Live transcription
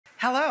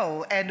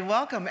Hello, and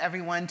welcome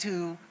everyone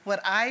to what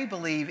I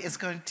believe is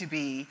going to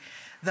be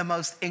the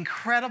most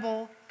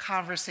incredible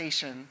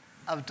conversation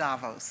of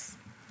Davos.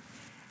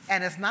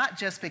 And it's not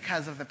just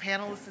because of the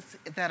panelists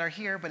that are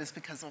here, but it's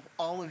because of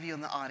all of you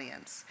in the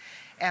audience.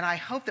 And I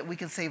hope that we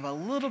can save a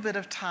little bit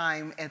of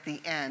time at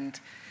the end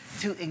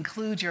to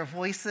include your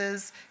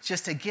voices,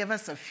 just to give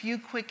us a few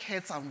quick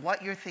hits on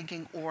what you're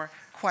thinking or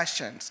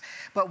questions.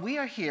 But we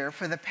are here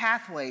for the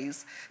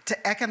pathways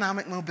to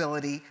economic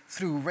mobility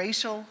through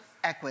racial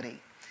equity,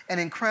 an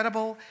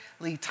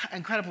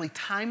incredibly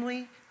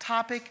timely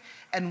topic,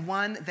 and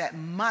one that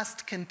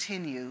must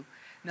continue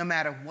no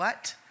matter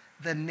what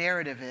the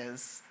narrative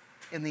is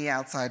in the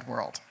outside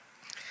world.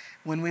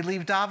 When we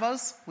leave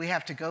Davos, we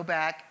have to go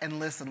back and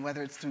listen,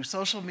 whether it's through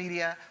social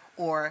media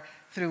or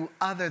through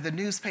the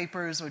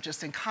newspapers or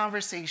just in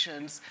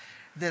conversations,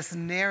 this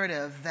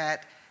narrative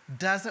that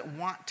doesn't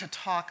want to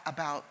talk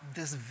about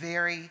this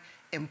very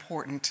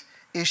important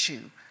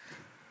issue.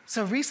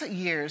 So recent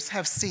years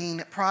have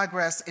seen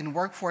progress in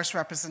workforce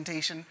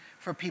representation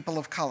for people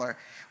of color,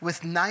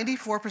 with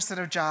 94%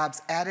 of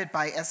jobs added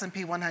by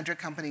S&P 100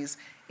 companies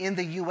in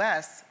the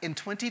US in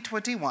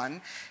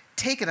 2021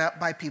 taken up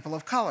by people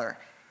of color.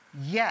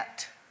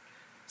 Yet,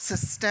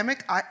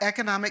 systemic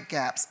economic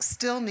gaps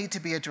still need to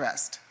be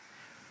addressed.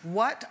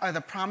 What are the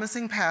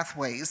promising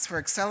pathways for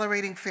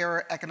accelerating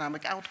fairer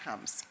economic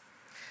outcomes?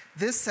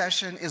 This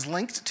session is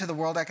linked to the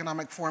World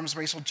Economic Forum's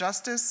Racial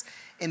Justice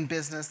in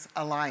Business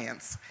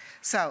Alliance.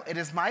 So it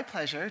is my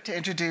pleasure to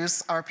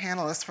introduce our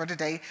panelists for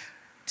today.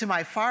 To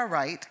my far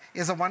right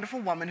is a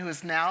wonderful woman who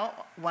is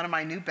now one of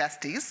my new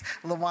besties,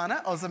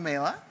 Luana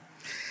Ozamela.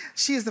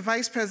 She is the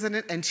Vice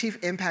President and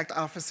Chief Impact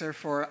Officer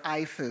for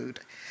iFood.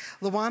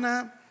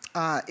 Luana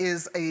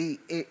is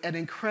an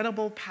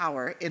incredible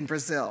power in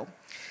Brazil.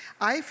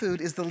 iFood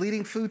is the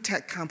leading food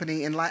tech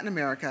company in Latin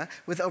America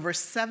with over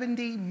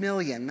 70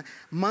 million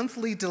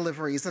monthly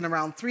deliveries and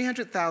around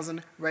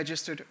 300,000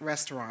 registered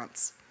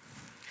restaurants.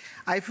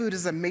 iFood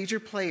is a major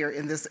player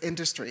in this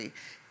industry.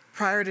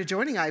 Prior to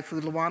joining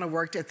iFood, Luana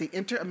worked at the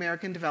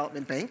Inter-American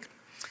Development Bank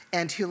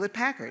and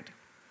Hewlett-Packard.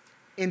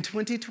 In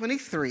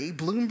 2023,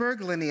 Bloomberg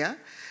Linea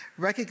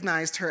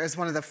recognized her as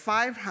one of the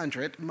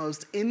 500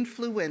 most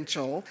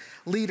influential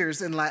leaders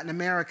in Latin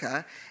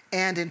America,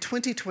 and in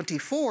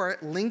 2024,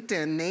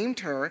 LinkedIn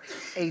named her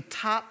a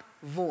top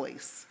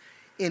voice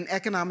in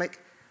economic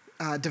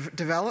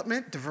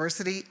development,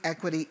 diversity,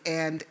 equity,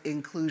 and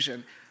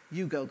inclusion.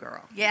 You go,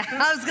 girl. Yeah,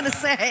 I was gonna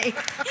say.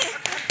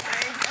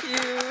 Thank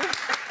you.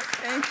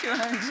 Thank you,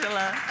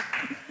 Angela.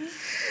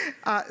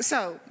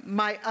 So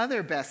my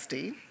other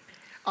bestie,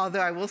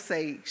 although I will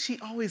say she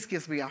always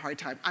gives me a hard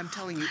time. I'm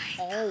telling you,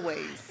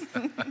 always.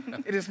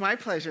 It is my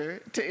pleasure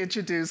to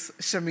introduce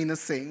Shamina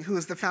Singh, who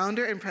is the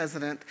founder and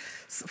president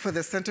for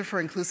the Center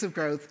for Inclusive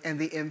Growth and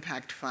the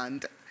Impact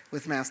Fund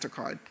with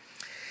MasterCard.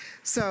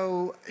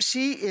 So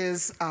she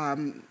is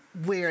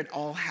where it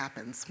all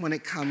happens when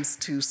it comes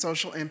to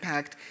social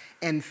impact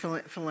and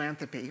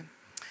philanthropy.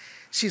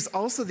 She's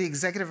also the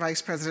executive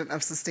vice president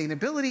of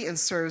sustainability and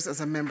serves as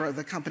a member of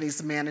the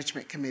company's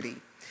management committee.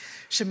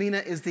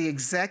 Shamina is the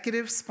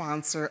executive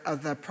sponsor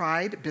of the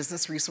Pride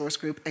Business Resource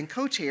Group and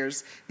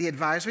co-chairs the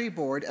advisory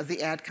board of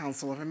the Ad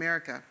Council of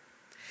America.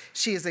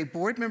 She is a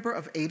board member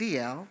of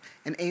ADL,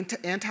 an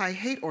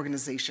anti-hate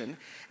organization,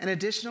 and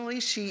additionally,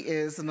 she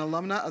is an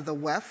alumna of the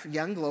WEF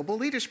Young Global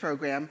Leaders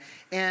Program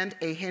and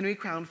a Henry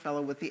Crown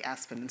Fellow with the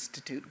Aspen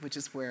Institute, which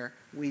is where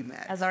we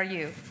met. As are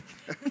you.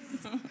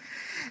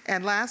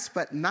 And last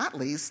but not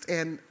least,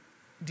 and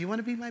do you want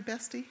to be my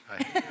bestie?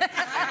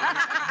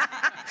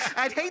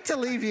 I'd hate to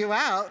leave you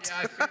out.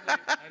 Yeah, I feel like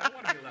I don't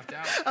want to be left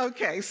out.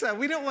 Okay, so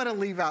we don't want to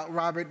leave out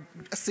Robert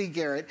C.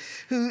 Garrett,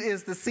 who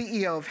is the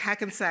CEO of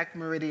Hackensack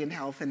Meridian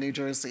Health in New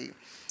Jersey.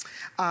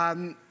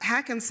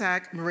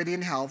 Hackensack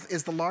Meridian Health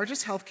is the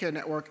largest healthcare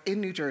network in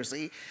New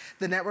Jersey.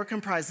 The network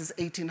comprises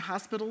 18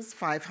 hospitals,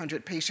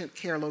 500 patient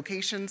care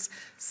locations,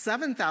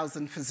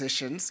 7,000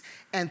 physicians,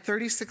 and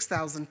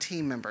 36,000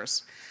 team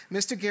members.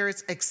 Mr.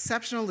 Garrett's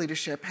exceptional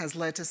leadership has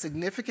led to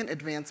significant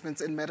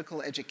advancements in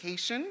medical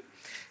education,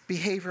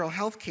 behavioral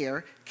health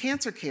care,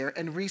 cancer care,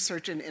 and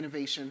research and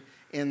innovation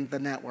in the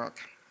network.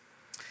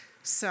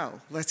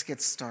 So let's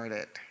get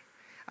started.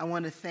 I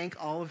want to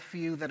thank all of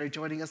you that are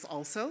joining us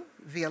also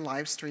via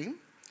live stream.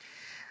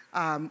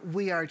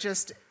 We are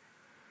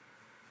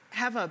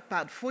have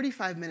about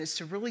 45 minutes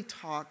to really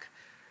talk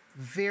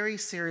very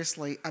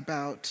seriously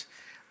about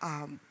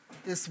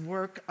this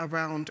work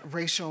around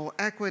racial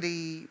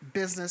equity,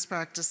 business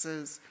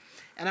practices.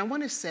 And I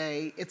want to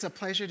say it's a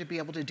pleasure to be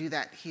able to do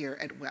that here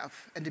at WEF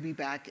and to be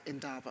back in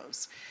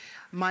Davos.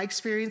 My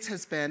experience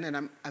has been,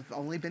 and I've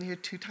only been here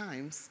 2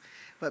 times,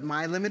 but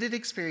my limited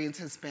experience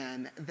has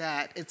been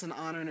that it's an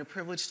honor and a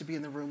privilege to be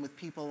in the room with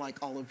people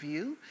like all of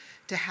you,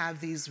 to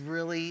have these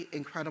really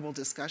incredible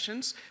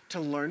discussions, to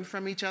learn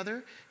from each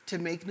other, to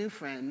make new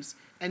friends,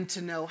 and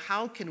to know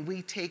how can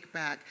we take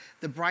back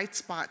the bright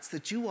spots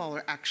that you all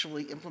are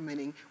actually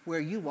implementing where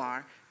you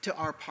are to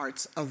our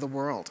parts of the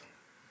world.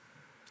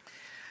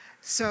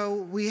 So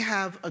we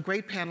have a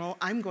great panel.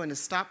 I'm going to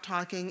stop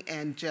talking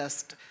and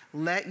just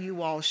let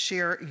you all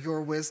share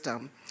your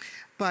wisdom.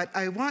 But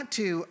I want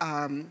to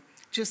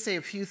just say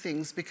a few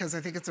things because I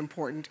think it's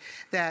important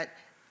that,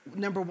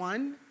 number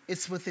one,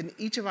 it's within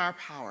each of our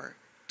power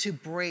to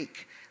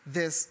break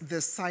this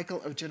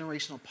cycle of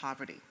generational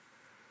poverty.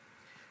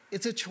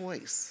 It's a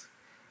choice.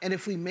 And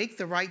if we make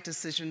the right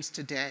decisions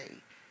today,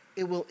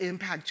 it will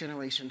impact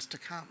generations to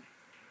come.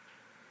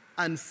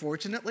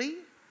 Unfortunately,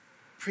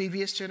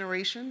 previous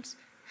generations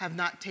have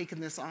not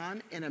taken this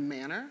on in a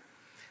manner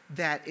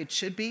that it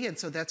should be, and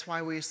so that's why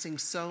we're seeing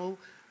so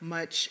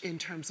much in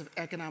terms of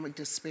economic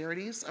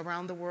disparities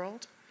around the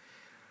world.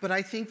 But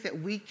I think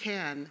that we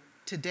can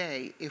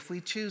today, if we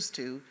choose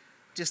to,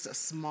 just a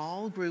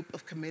small group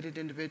of committed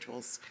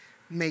individuals,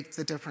 make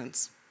the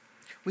difference.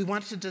 We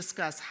wanted to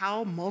discuss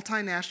how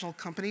multinational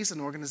companies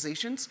and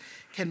organizations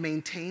can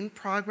maintain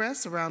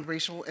progress around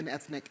racial and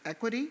ethnic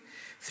equity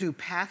through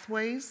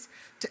pathways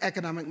to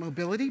economic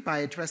mobility by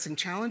addressing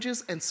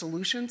challenges and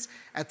solutions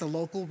at the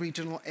local,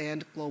 regional,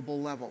 and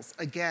global levels.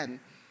 Again,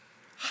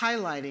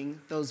 highlighting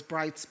those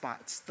bright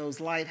spots, those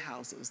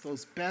lighthouses,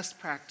 those best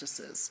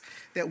practices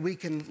that we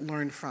can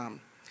learn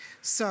from.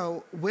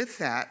 So with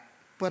that,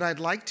 what I'd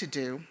like to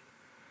do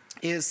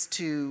is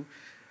to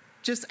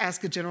just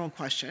ask a general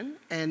question,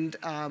 and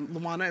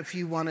Luana, if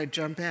you want to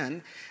jump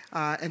in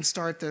and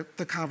start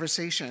the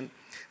conversation.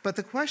 But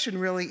the question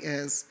really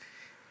is,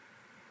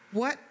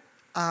 what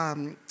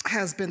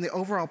has been the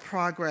overall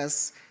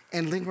progress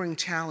and lingering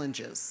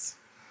challenges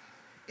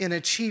in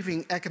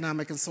achieving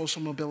economic and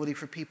social mobility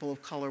for people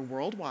of color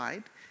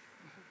worldwide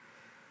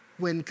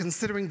when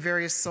considering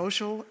various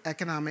social,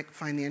 economic,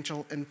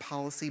 financial, and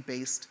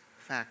policy-based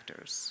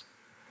factors?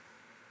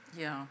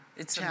 Yeah,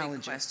 it's a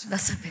big question.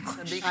 That's a big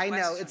question. I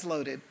know, it's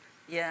loaded.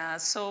 Yeah,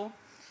 so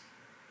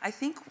I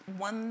think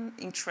one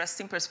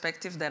interesting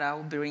perspective that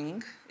I'll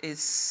bring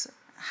is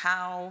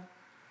how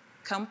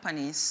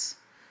companies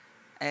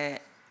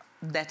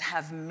that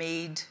have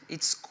made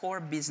its core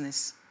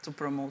business to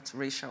promote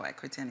racial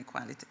equity and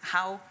equality,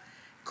 how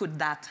could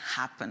that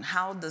happen?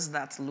 How does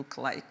that look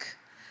like?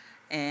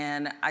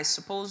 And I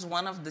suppose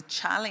one of the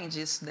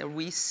challenges that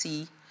we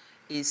see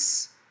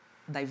is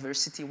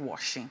diversity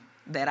washing,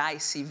 that I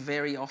see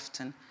very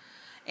often.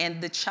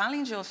 And the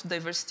challenge of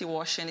diversity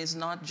washing is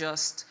not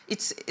just,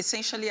 it's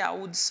essentially, I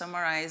would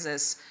summarize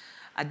as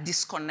a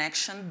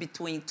disconnection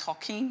between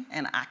talking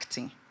and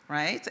acting,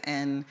 right?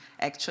 And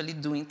actually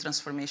doing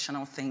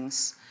transformational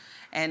things.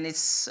 And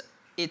it's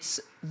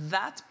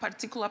that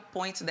particular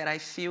point that I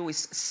feel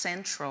is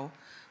central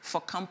for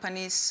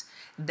companies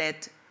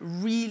that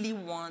really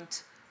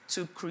want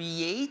to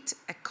create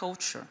a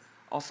culture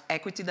of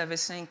equity,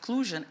 diversity, and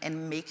inclusion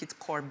and make it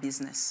core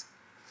business.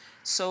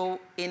 So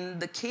in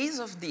the case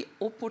of the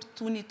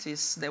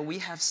opportunities that we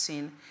have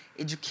seen,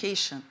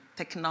 education,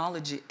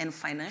 technology, and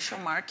financial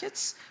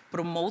markets,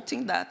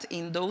 promoting that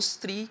in those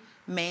three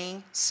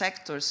main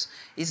sectors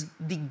is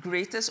the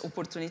greatest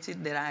opportunity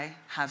that I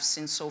have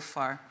seen so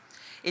far.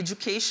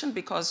 Education,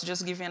 because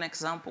just give you an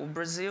example,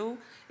 Brazil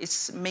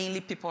is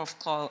mainly people of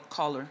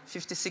color,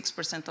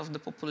 56% of the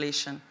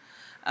population.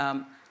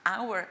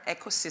 Our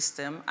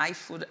ecosystem,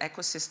 iFood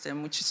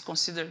ecosystem, which is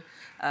considered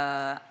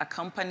a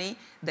company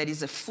that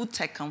is a food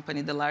tech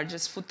company, the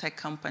largest food tech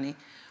company,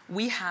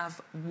 we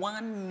have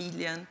 1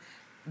 million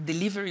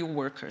delivery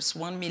workers,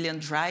 1 million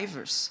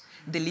drivers,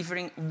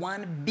 delivering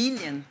 1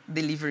 billion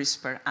deliveries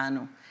per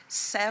annum.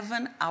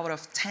 7 out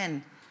of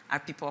 10 are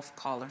people of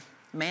color,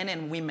 men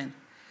and women.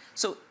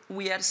 So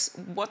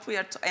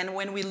and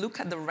when we look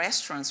at the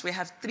restaurants, we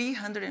have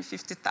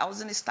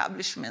 350,000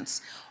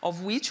 establishments,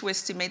 of which we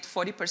estimate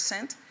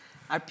 40%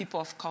 are people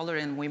of color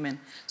and women.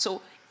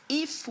 So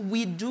if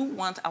we do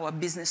want our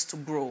business to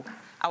grow,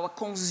 our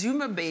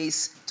consumer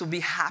base to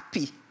be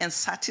happy and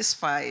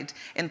satisfied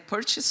and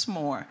purchase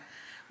more,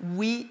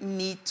 we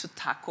need to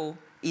tackle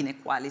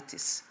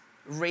inequalities,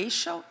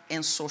 racial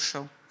and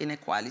social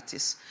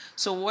inequalities.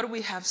 So what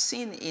we have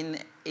seen in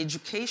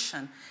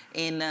education,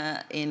 in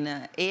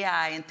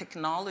AI and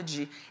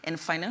technology and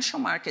financial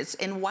markets,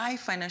 and why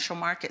financial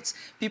markets?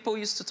 People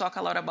used to talk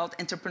a lot about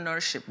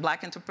entrepreneurship,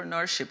 Black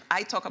entrepreneurship.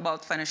 I talk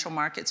about financial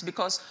markets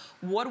because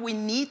what we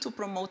need to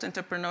promote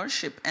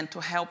entrepreneurship and to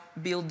help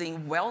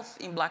building wealth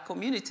in Black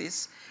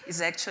communities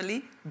is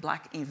actually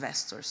Black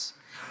investors.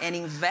 And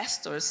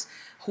investors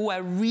who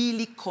are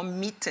really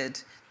committed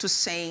to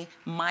saying,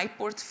 my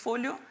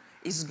portfolio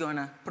is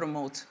gonna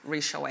promote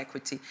racial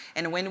equity.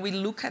 And when we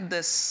look at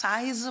the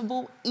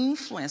sizable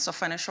influence of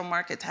financial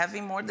market,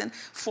 having more than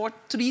 4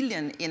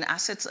 trillion in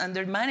assets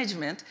under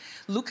management,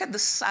 look at the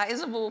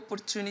sizable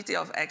opportunity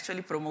of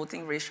actually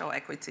promoting racial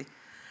equity.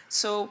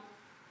 So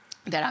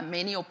there are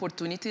many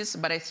opportunities,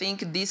 but I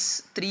think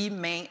these 3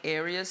 main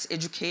areas,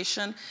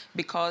 education,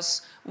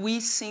 because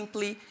we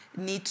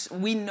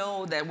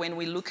know that when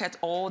we look at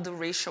all the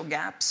racial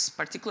gaps,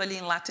 particularly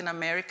in Latin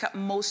America,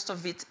 most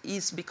of it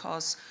is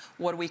because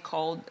what we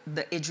call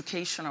the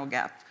educational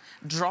gap.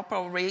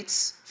 Dropout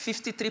rates,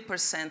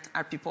 53%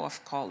 are people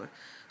of color.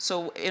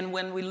 So, and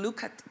when we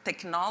look at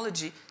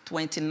technology,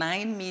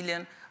 29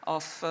 million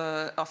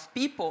of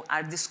people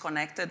are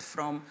disconnected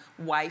from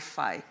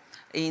Wi-Fi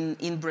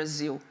in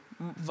Brazil.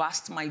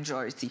 Vast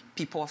majority,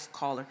 people of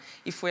color.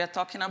 If we are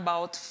talking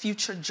about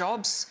future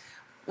jobs,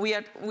 we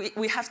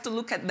have to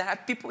look at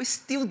that. People are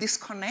still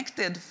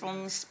disconnected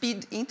from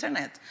speed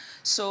internet.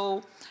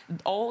 So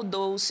all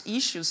those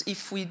issues,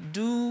 if we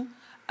do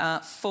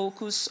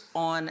focus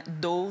on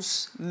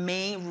those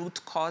main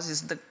root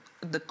causes,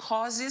 the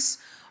causes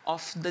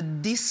of the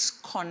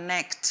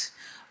disconnect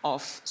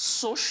of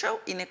social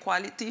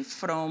inequality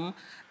from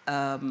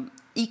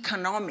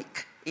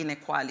economic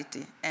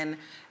inequality. And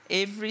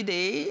every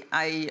day,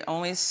 I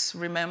always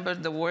remember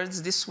the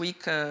words this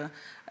week,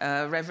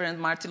 Reverend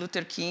Martin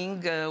Luther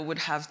King would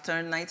have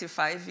turned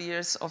 95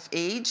 years of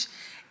age.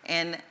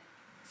 And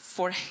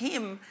for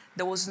him,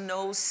 there was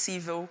no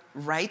civil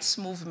rights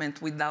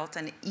movement without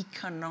an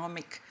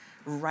economic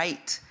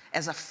right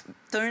as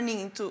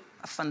turning into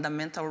a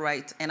fundamental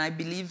right. And I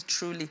believe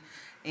truly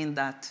in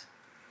that.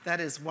 That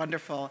is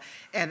wonderful.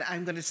 And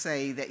I'm going to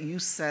say that you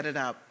set it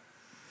up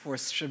for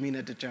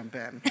Shamina to jump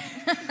in.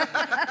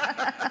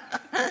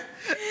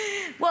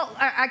 Well,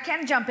 I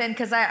can jump in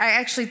because I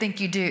actually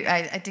think you do.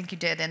 I think you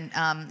did.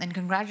 And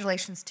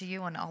congratulations to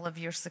you on all of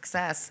your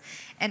success.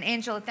 And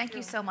Angela, thank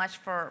you so much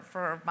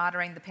for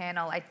moderating the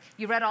panel.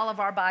 You read all of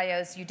our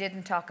bios. You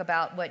didn't talk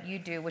about what you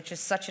do, which is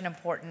such an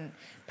important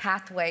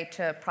pathway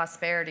to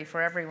prosperity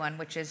for everyone,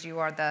 which is you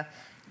are the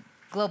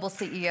Global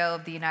CEO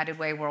of the United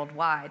Way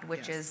Worldwide,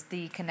 which is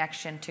the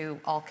connection to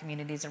all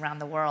communities around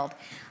the world.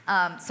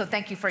 So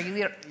thank you for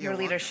your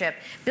leadership.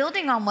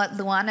 Building on what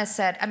Luana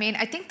said, I mean,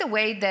 I think the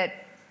way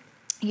that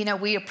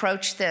we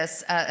approach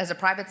this as a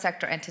private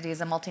sector entity,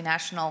 as a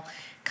multinational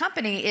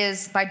company,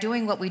 is by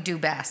doing what we do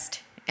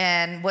best.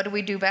 And what do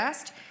we do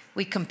best?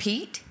 We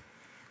compete,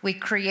 we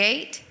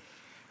create,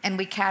 and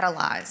we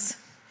catalyze.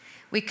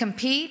 We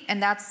compete, and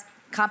that's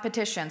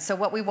competition. So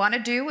what we want to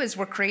do is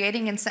we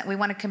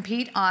want to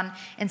compete on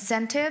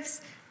incentives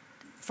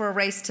for a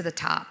race to the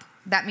top.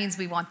 That means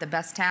we want the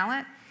best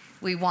talent,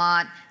 we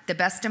want the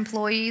best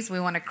employees, we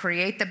want to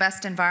create the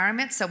best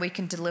environment so we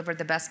can deliver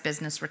the best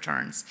business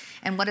returns.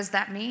 And what does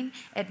that mean?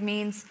 It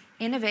means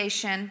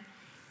innovation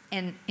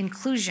and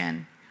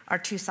inclusion are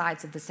two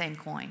sides of the same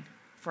coin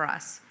for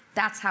us.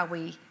 That's how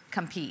we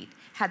compete.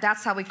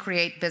 That's how we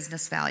create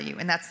business value.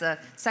 And that's the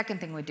second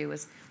thing we do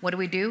is, what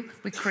do?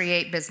 We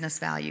create business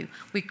value.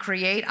 We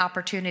create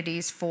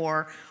opportunities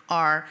for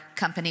our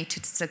company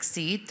to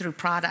succeed through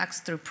products,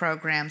 through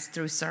programs,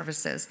 through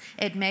services.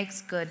 It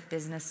makes good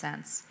business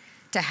sense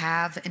to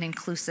have an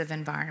inclusive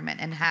environment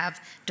and have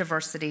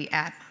diversity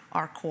at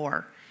our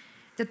core.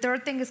 The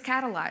third thing is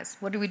catalyze.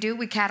 What do?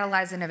 We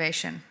catalyze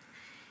innovation.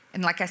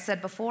 And like I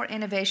said before,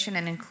 innovation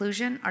and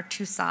inclusion are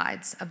two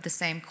sides of the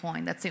same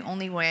coin. That's the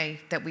only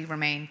way that we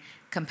remain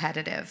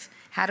competitive.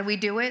 How do we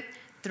do it?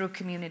 Through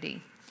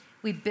community.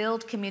 We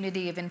build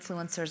community of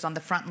influencers on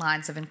the front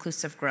lines of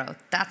inclusive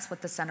growth. That's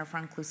what the Center for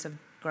Inclusive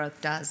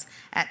Growth does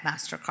at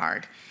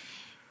MasterCard.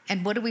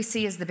 And what do we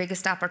see as the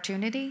biggest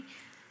opportunity?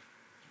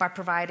 By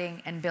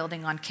providing and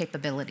building on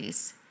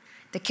capabilities.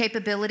 The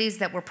capabilities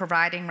that we're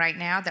providing right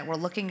now, that we're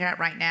looking at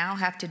right now,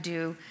 have to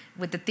do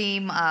with the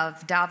theme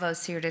of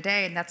Davos here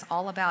today, and that's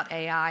all about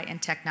AI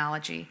and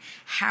technology.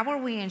 How are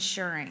we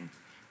ensuring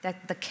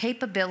that the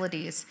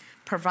capabilities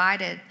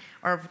provided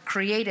or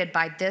created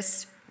by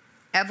this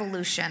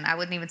evolution, I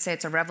wouldn't even say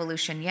it's a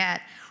revolution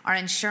yet, are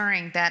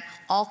ensuring that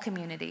all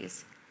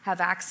communities have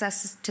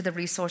access to the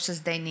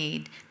resources they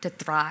need to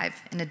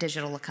thrive in a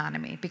digital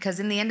economy? Because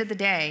in the end of the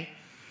day,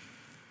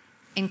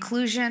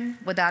 inclusion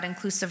without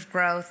inclusive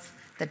growth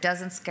that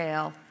doesn't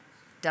scale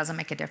doesn't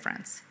make a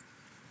difference.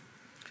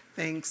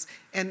 Thanks.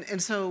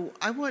 And so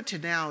I want to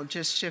now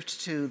just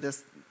shift to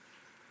this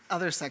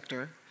other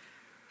sector,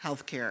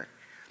 healthcare,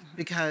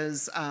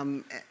 because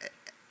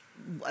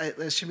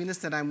as Shamina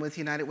said, I'm with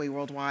United Way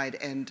Worldwide,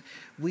 and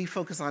we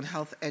focus on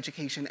health,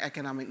 education,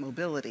 economic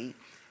mobility,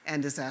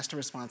 and disaster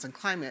response and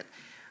climate.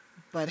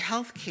 But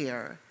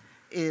healthcare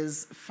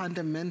is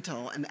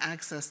fundamental, and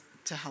access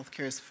to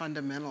healthcare is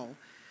fundamental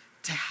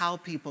to how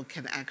people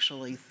can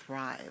actually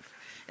thrive.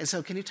 And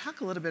so can you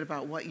talk a little bit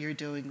about what you're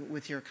doing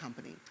with your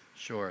company?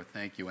 Sure,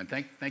 thank you. And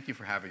thank you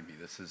for having me.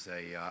 This is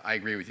I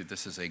agree with you,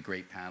 this is a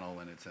great panel,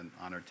 and it's an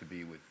honor to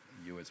be with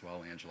you as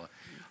well, Angela.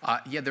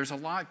 Yeah, there's a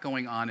lot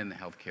going on in the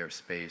healthcare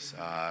space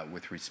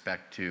with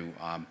respect to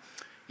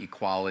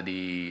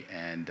equality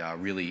and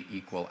really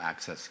equal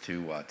access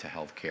to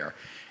healthcare.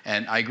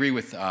 And I agree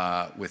with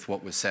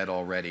what was said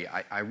already.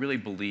 I really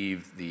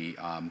believe the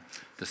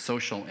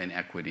social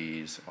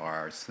inequities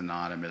are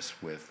synonymous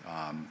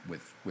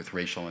with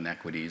racial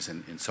inequities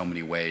in so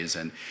many ways,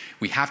 and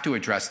we have to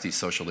address these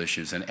social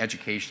issues. And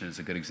education is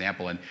a good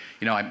example. And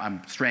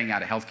I'm straying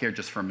out of healthcare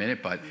just for a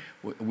minute, but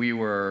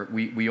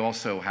we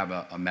also have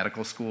a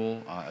medical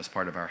school as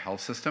part of our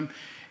health system.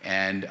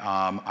 And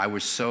I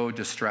was so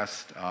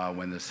distressed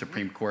when the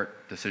Supreme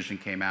Court decision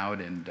came out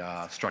and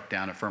struck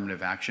down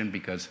affirmative action,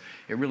 because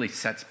it really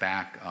sets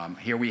back.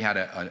 Here we had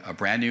a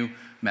brand new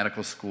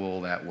medical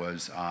school that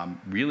was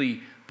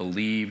really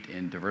believed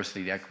in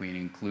diversity, equity,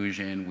 and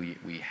inclusion.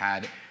 We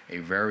had a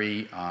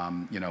very,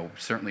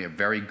 certainly a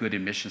very good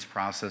admissions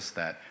process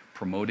that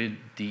promoted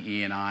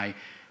DE&I.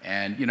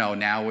 And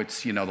now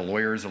it's the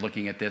lawyers are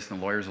looking at this and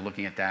the lawyers are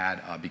looking at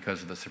that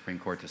because of the Supreme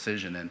Court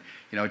decision, and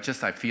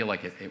I feel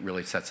like it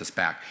really sets us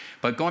back.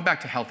 But going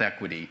back to health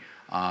equity,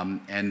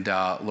 and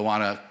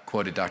Luana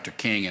quoted Dr.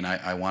 King, and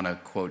I want to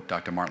quote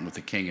Dr. Martin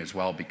Luther King as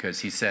well, because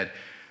he said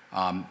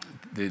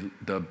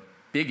the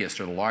biggest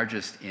or the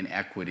largest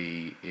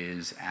inequity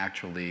is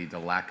actually the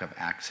lack of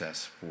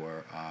access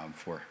for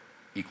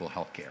equal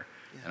health care.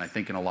 Yes. And I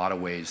think in a lot of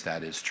ways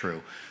that is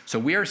true. So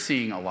we are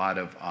seeing a lot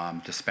of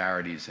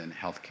disparities in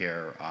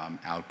healthcare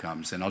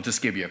outcomes. And I'll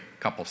just give you a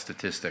couple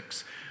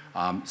statistics.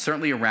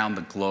 Certainly around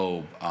the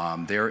globe,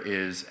 there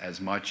is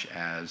as much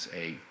as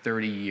a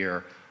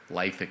 30-year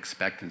life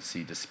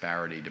expectancy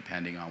disparity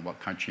depending on what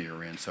country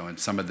you're in. So in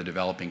some of the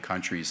developing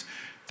countries,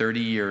 30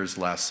 years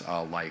less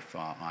life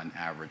on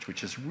average,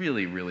 which is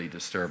really, really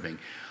disturbing.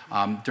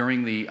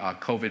 During the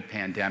COVID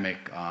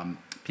pandemic,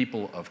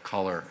 people of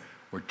color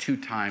were 2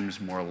 times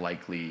more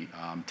likely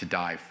to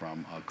die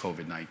from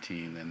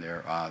COVID-19 than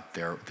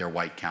their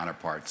white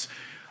counterparts.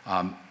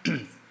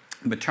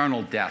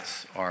 Maternal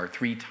deaths are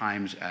 3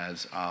 times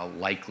as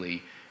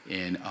likely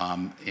in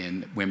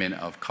women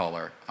of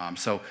color.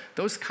 So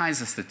those kinds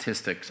of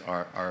statistics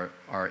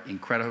are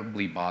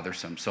incredibly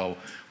bothersome. So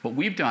what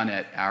we've done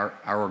at our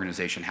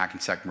organization,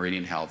 Hackensack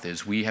Meridian Health,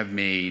 is we have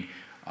made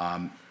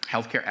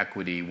healthcare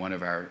equity one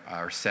of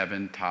our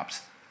 7 top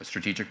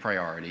strategic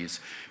priorities,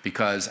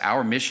 because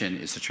our mission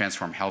is to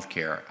transform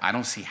healthcare. I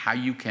don't see how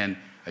you can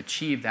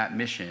achieve that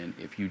mission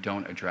if you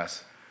don't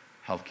address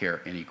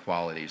healthcare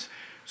inequalities.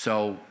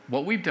 So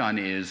what we've done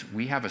is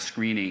we have a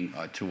screening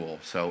tool.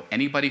 So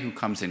anybody who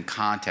comes in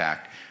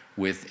contact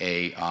with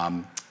a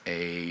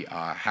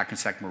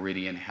Hackensack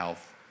Meridian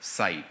Health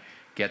site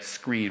gets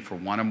screened for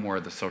one or more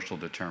of the social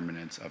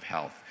determinants of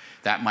health.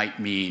 That might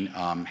mean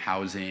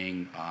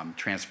housing,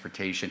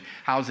 transportation.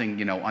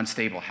 Housing,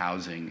 unstable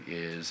housing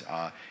is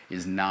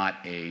not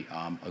a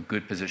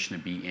good position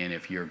to be in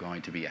if you're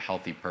going to be a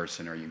healthy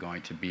person or you're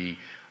going to be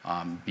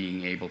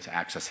being able to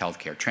access health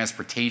care.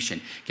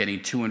 Transportation,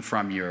 getting to and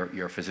from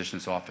your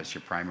physician's office,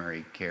 your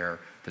primary care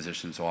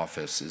physician's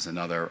office, is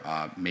another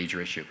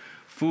major issue.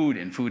 Food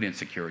and food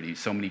insecurity.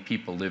 So many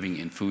people living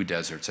in food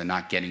deserts and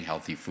not getting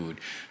healthy food.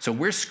 So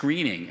we're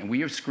screening, and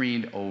we have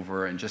screened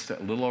over, in just a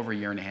little over a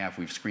year and a half,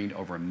 we've screened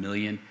over 1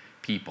 million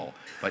people.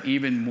 But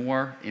even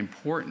more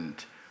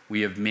important, we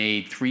have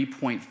made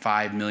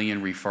 3.5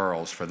 million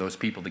referrals for those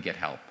people to get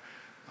help.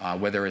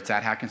 Whether it's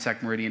at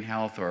Hackensack Meridian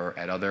Health or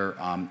at other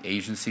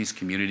agencies,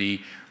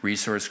 community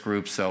resource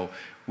groups. So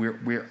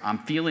I'm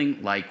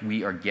feeling like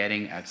we are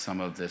getting at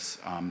some of this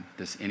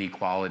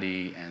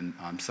inequality and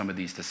some of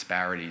these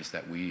disparities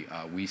that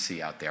we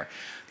see out there.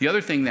 The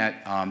other thing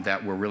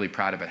that we're really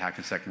proud of at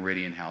Hackensack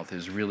Meridian Health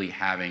is really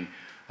having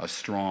a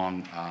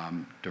strong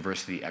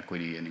diversity,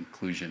 equity, and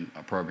inclusion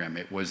program.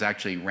 It was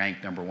actually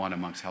ranked #1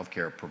 amongst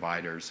healthcare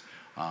providers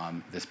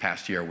this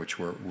past year, which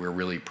we're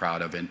really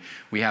proud of. And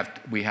we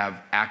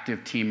have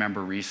active team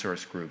member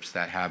resource groups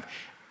that have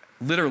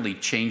literally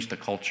changed the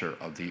culture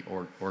of the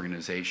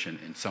organization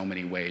in so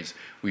many ways.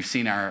 We've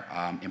seen our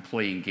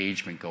employee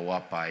engagement go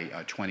up by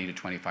 20 to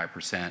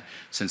 25%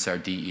 since our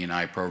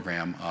DE&I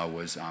program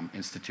was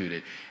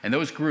instituted. And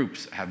those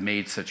groups have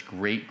made such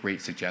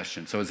great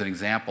suggestions. So as an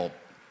example,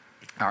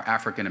 our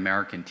African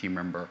American team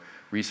member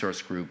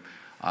resource group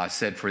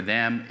said for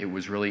them it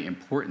was really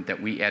important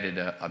that we added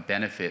a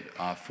benefit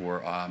for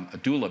a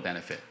doula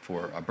benefit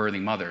for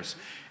birthing mothers.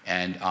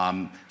 And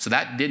so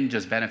that didn't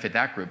just benefit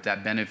that group,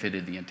 that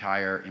benefited the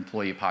entire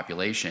employee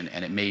population,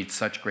 and it made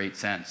such great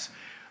sense.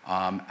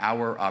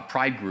 Our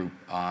Pride group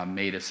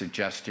made a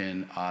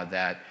suggestion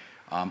that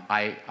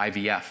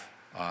IVF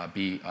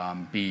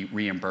be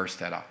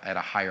reimbursed at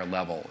a higher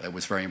level. It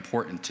was very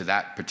important to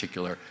that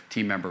particular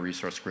team member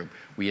resource group.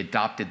 We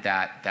adopted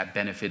that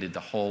benefited the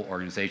whole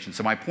organization.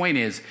 So my point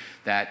is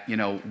that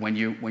when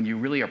you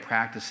really are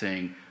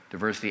practicing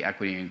diversity,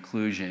 equity, and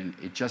inclusion,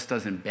 it just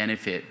doesn't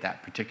benefit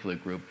that particular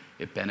group,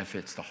 it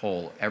benefits the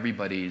whole.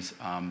 Everybody's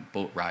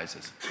boat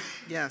rises.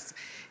 Yes.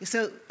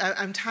 So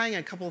I'm tying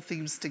a couple of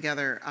themes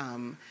together.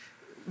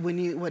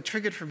 What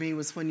triggered for me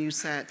was when you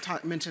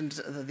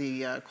mentioned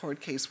the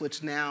court case,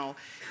 which now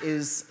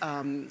is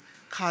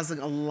causing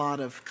a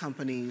lot of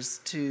companies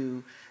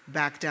to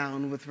back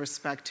down with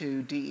respect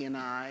to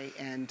DE&I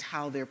and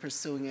how they're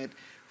pursuing it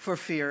for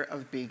fear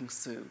of being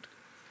sued.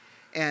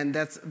 And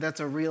that's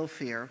a real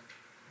fear.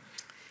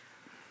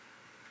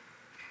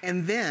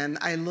 And then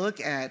I look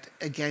at,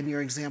 again,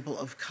 your example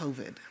of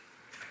COVID.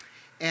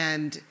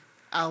 And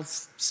I'll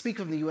speak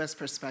from the US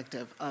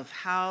perspective of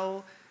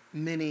how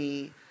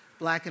many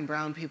Black and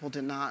brown people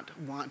did not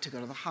want to go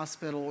to the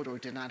hospital or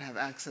did not have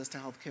access to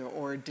health care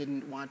or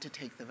didn't want to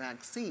take the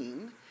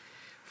vaccine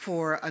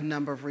for a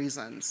number of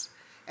reasons.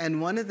 And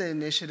one of the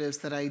initiatives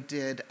that I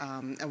did,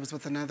 I was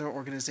with another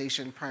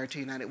organization prior to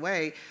United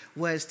Way,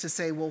 was to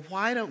say, well,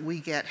 why don't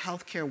we get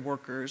healthcare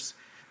workers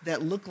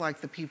that look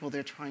like the people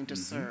they're trying to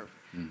serve,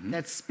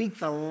 that speak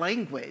the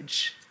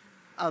language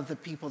of the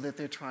people that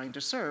they're trying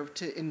to serve,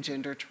 to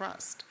engender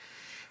trust.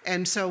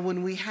 And so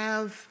when we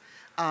have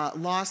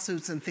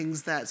lawsuits and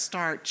things that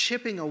start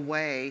chipping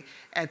away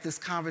at this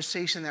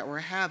conversation that we're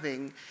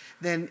having,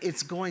 then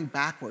it's going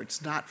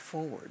backwards, not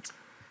forwards.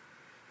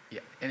 Yeah,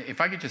 and if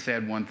I could just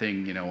add one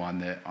thing, on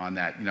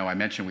that, I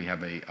mentioned we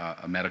have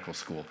a medical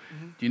school.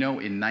 Do you know,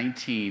 in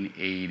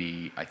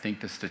 1980, I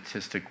think the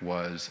statistic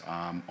was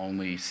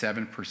only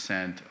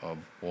 7% of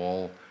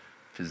all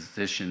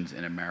physicians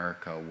in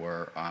America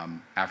were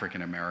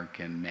African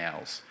American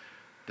males.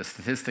 The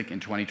statistic in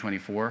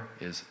 2024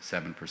 is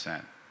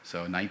 7%. So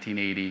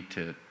 1980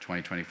 to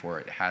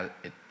 2024,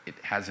 it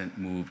hasn't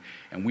moved,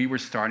 and we were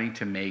starting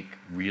to make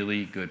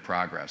really good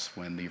progress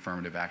when the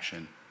affirmative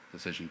action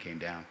decision came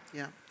down.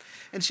 Yeah.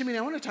 And Shimini,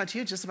 I want to talk to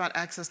you just about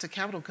access to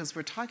capital, because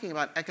we're talking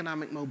about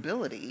economic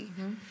mobility.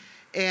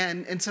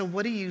 And so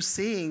what are you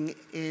seeing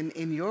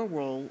in your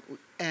role,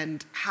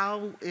 and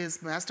how is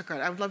MasterCard?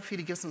 I would love for you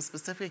to give some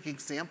specific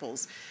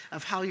examples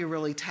of how you're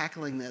really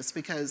tackling this,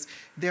 because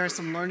there are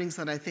some learnings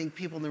that I think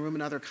people in the room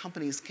and other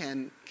companies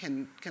can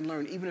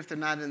learn, even if they're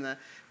not in the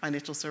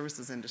financial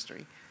services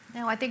industry.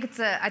 No, I think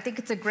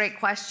it's a great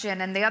question,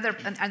 and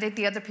I think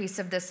the other piece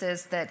of this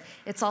is that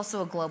it's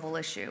also a global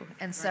issue.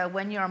 And so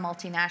when you're a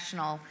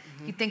multinational,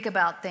 you think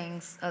about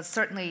things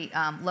certainly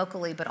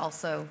locally, but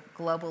also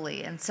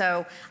globally. And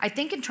so I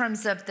think in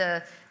terms of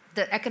the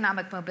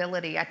economic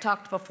mobility, I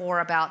talked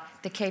before about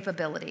the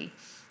capability,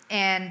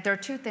 and there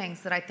are two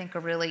things that I think are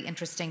really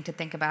interesting to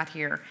think about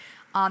here.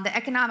 On the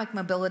economic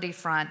mobility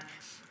front,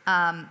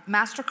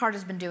 MasterCard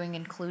has been doing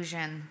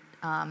inclusion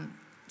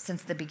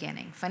since the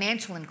beginning,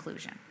 financial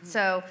inclusion.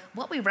 So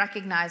what we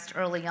recognized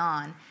early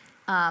on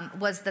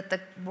was that the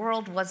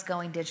world was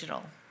going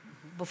digital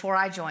before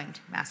I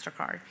joined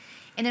MasterCard.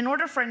 And in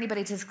order for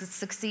anybody to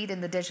succeed in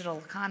the digital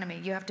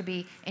economy, you have to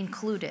be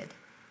included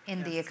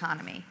in the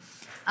economy.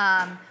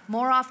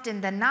 More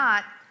often than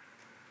not,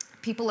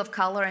 people of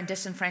color and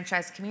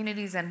disenfranchised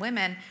communities and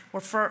women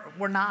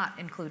were not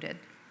included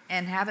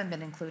and haven't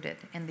been included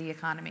in the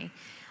economy.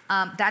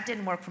 That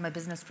didn't work from a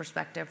business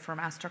perspective for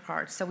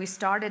MasterCard. So we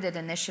started an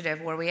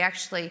initiative where we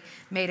actually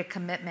made a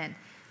commitment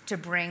to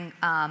bring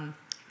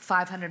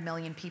 500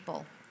 million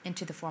people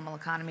into the formal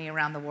economy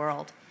around the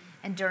world.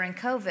 And during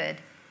COVID,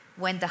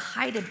 when the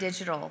height of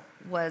digital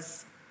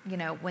was,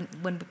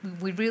 when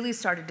we really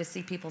started to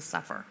see people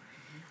suffer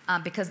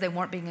because they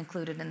weren't being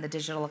included in the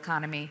digital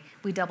economy,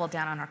 we doubled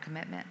down on our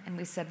commitment, and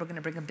we said we're going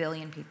to bring 1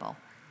 billion people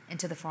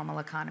into the formal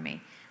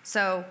economy.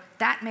 So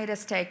that made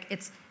us take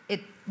it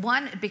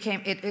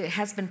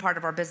has been part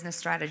of our business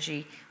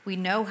strategy. We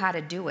know how to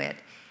do it,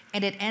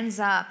 and it ends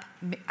up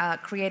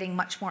creating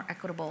much more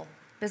equitable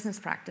business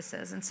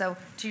practices. And so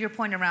to your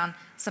point around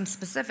some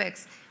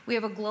specifics, we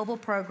have a global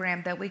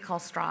program that we call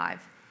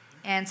Strive.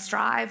 And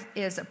Strive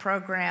is a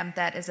program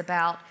that is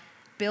about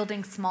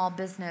building small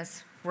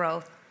business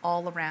growth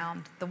all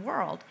around the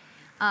world.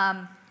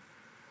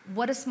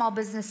 What do small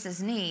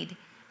businesses need?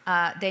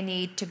 They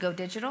need to go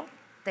digital,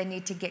 they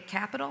need to get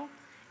capital,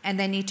 and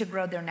they need to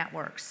grow their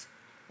networks.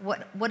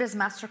 What does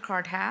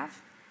MasterCard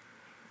have?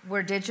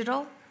 We're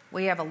digital,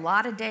 we have a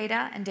lot of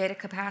data and data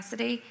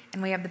capacity,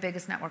 and we have the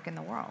biggest network in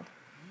the world.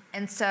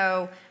 And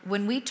so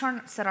when we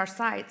set our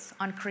sights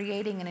on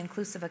creating an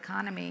inclusive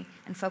economy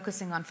and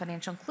focusing on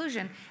financial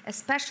inclusion,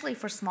 especially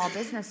for small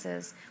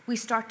businesses, we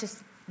start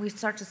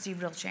to see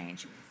real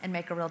change and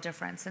make a real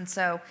difference. And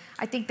so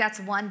I think that's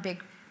one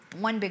big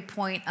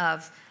point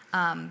of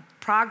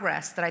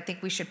progress that I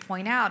think we should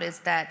point out, is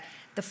that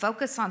the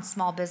focus on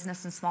small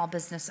business and small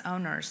business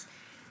owners,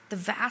 the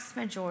vast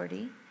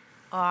majority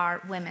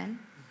are women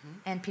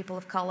and people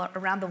of color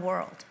around the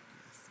world.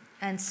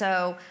 And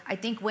so I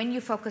think when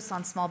you focus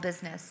on small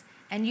business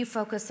and you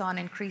focus on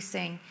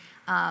increasing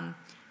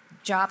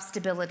job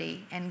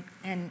stability and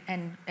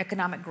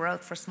economic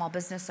growth for small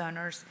business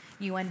owners,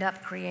 you end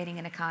up creating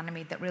an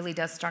economy that really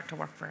does start to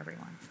work for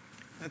everyone.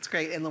 That's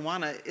great. And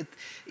Luana,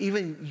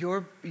 even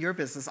your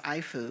business,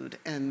 iFood,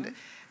 and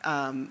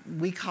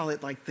we call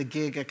it like the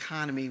gig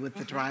economy with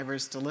the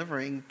drivers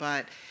delivering,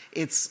 but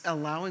it's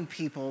allowing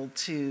people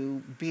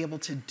to be able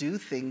to do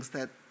things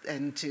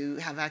and to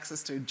have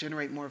access to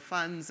generate more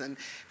funds, and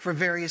for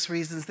various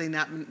reasons they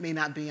may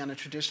not be on a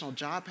traditional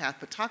job path.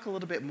 But talk a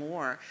little bit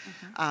more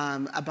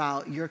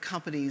about your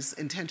company's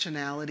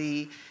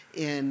intentionality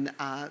in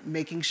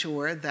making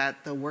sure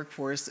that the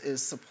workforce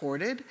is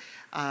supported,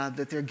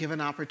 that they're given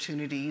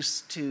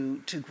opportunities to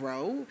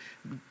grow,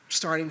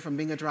 starting from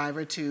being a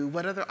driver to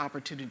what other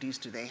opportunities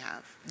do they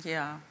have?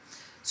 Yeah.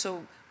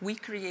 So we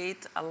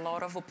create a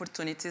lot of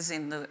opportunities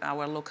in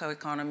our local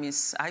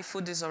economies.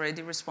 iFood is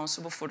already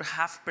responsible for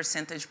 0.5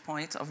 percentage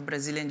point of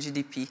Brazilian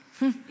GDP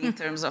in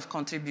terms of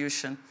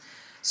contribution.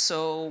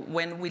 So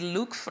when we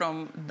look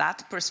from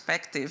that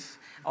perspective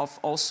of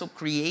also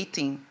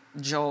creating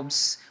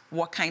jobs,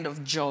 what kind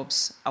of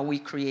jobs are we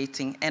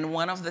creating? And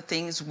one of the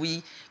things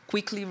we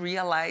quickly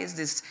realized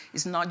is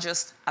it's not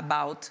just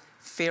about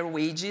fair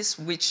wages,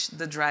 which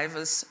the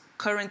drivers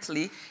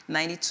currently,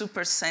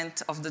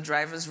 92% of the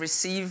drivers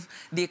receive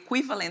the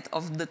equivalent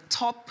of the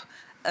top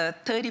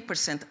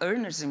 30%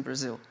 earners in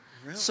Brazil.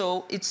 Really?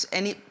 So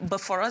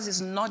but for us,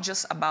 it's not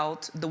just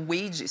about the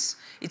wages.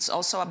 It's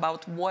also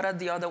about what are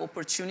the other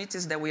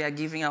opportunities that we are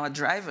giving our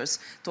drivers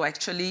to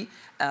actually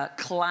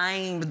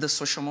climb the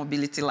social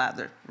mobility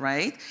ladder,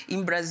 right?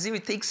 In Brazil,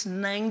 it takes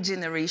 9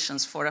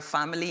 generations for a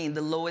family in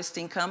the lowest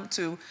income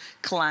to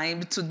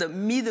climb to the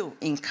middle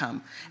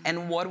income.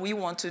 And what we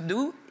want to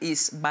do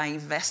is, by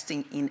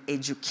investing in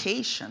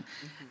education,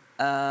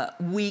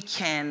 we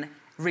can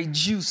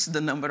reduce the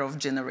number of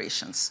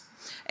generations.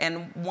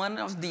 And one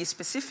of the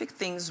specific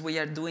things we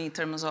are doing in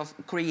terms of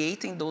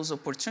creating those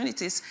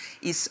opportunities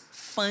is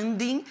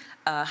funding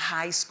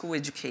high school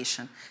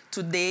education.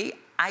 Today,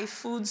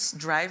 iFood's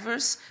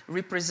drivers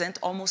represent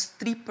almost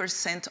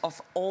 3%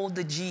 of all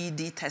the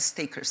GED test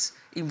takers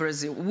in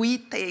Brazil. We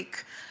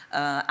take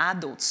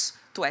adults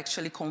to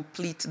actually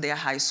complete their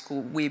high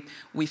school.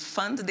 We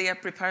fund their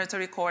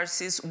preparatory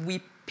courses.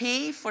 We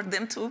pay for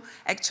them to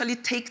actually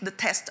take the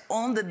test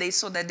on the day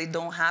so that they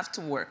don't have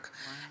to work.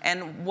 Wow.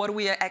 And what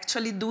we are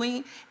actually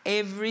doing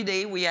every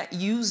day, we are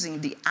using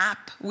the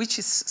app, which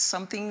is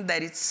something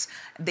that it's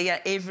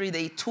their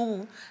everyday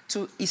tool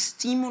to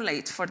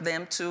stimulate for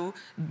them to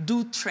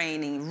do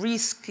training,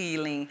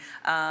 reskilling,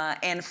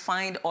 and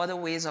find other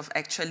ways of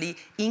actually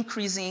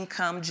increasing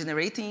income,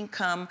 generating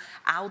income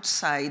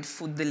outside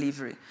food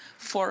delivery.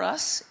 For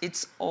us,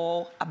 it's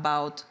all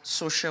about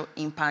social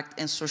impact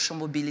and social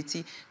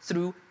mobility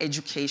through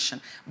education.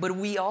 But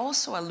we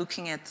also are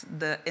looking at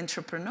the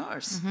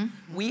entrepreneurs.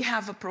 Mm-hmm. We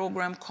have a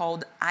program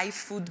called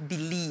iFood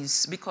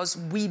Believes, because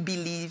we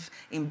believe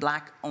in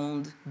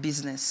Black-owned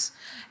business.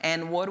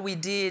 And what we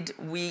did,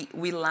 we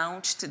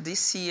launched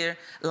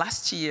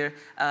last year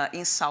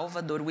in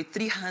Salvador with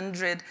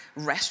 300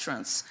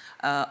 restaurants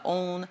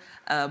owned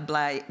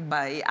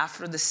by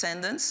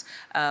Afro-descendants.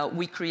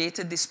 We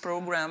created this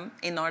program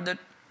in order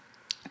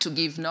to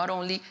give not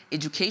only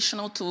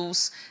educational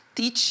tools,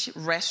 teach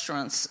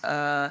restaurants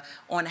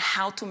on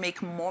how to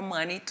make more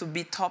money to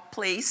be top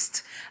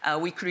placed.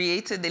 We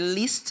created a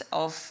list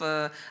of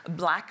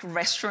Black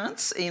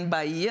restaurants in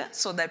Bahia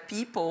so that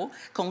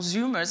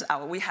consumers,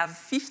 we have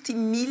 50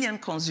 million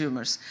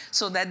consumers,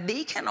 so that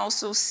they can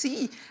also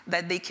see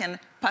that they can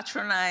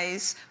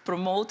patronize,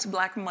 promote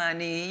Black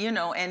money,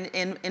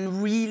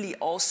 and really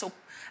also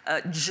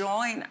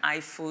join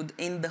iFood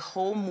in the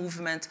whole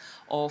movement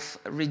of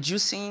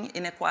reducing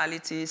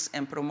inequalities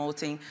and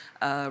promoting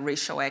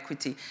racial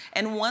equity.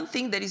 And one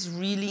thing that is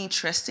really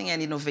interesting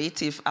and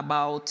innovative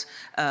about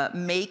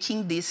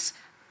making this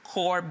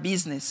core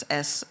business,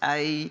 as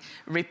I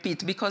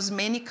repeat, because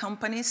many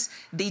companies,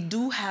 they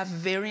do have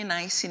very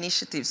nice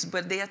initiatives,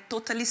 but they are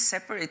totally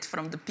separate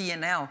from the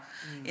P&L.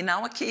 In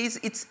our case,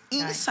 it's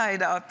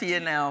inside our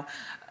P&L.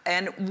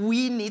 And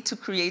we need to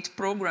create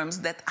programs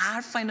that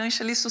are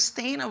financially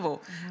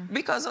sustainable,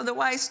 because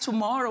otherwise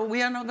tomorrow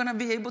we are not going to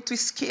be able to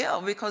scale,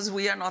 because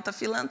we are not a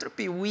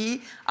philanthropy.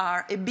 We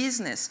are a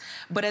business.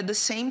 But at the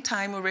same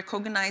time, we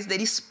recognize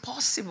that it's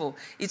possible.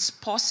 It's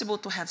possible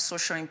to have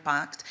social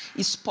impact.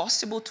 It's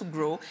possible to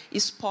grow.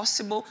 It's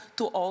possible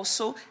to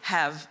also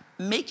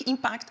make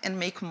impact and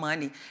make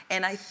money.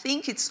 And I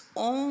think it's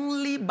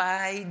only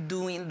by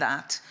doing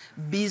that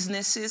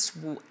businesses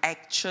will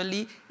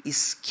actually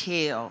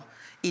scale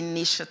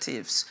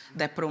initiatives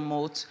that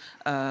promote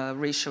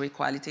racial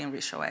equality and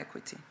racial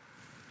equity.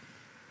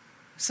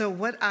 So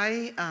what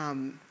I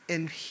am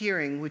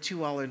hearing, which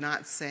you all are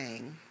not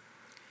saying,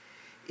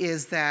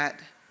 is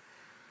that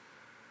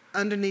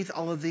underneath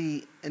all of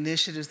the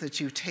initiatives that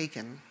you've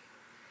taken,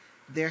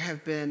 there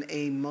have been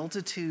a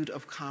multitude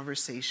of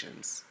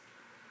conversations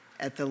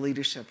at the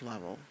leadership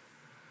level,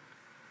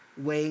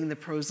 weighing the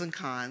pros and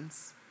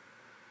cons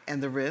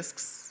and the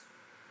risks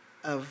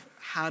of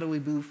how do we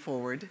move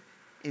forward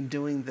in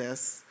doing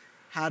this.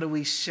 How do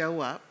we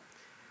show up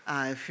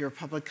if you're a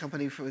public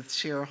company with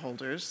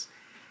shareholders,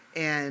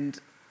 and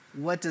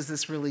what does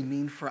this really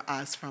mean for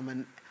us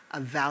from a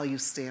value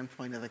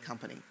standpoint of the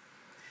company?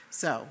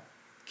 So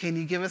can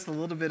you give us a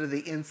little bit of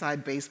the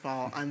inside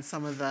baseball on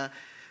some of the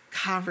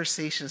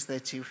conversations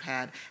that you've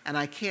had? And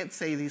I can't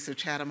say these are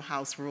Chatham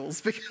House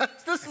rules because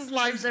this is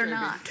live streaming. They're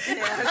not.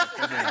 Yes.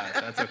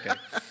 That's okay.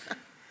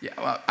 Yeah,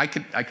 well, I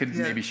could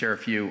maybe share a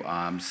few.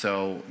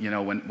 So,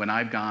 when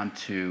I've gone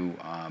to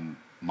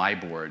my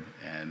board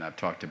and I've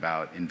talked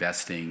about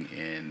investing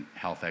in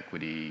health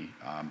equity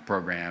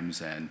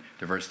programs and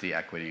diversity,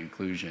 equity,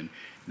 inclusion,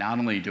 not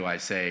only do I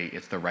say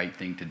it's the right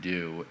thing to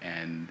do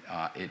and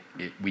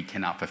we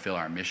cannot fulfill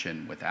our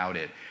mission without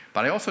it,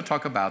 but I also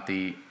talk about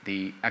the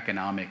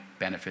economic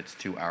benefits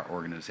to our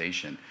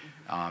organization.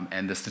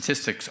 And the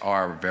statistics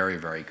are very,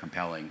 very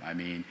compelling. I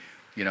mean,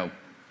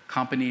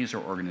 companies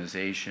or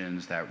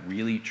organizations that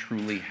really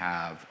truly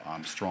have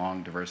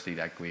strong diversity,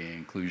 equity, and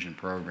inclusion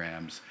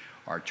programs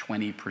are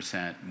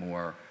 20%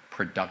 more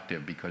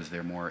productive because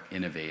they're more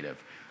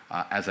innovative.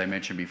 As I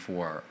mentioned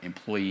before,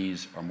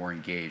 employees are more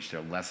engaged.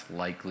 They're less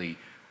likely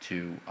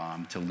to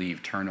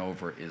leave.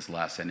 Turnover is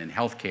less. And in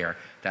healthcare,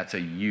 that's a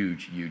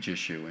huge, huge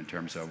issue in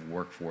terms of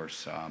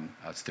workforce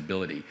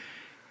stability.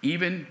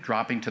 Even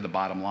dropping to the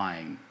bottom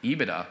line,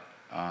 EBITDA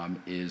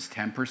is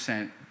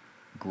 10%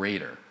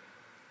 greater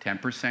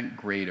 10%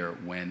 greater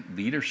when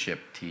leadership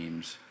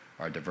teams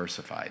are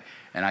diversified.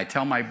 And I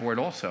tell my board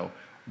also,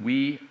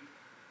 we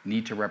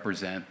need to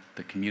represent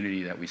the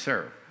community that we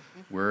serve.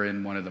 We're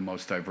in one of the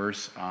most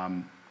diverse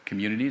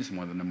communities,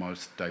 one of the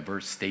most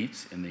diverse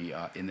states in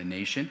the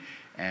nation,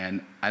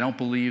 and I don't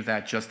believe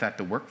that just at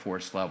the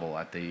workforce level,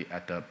 at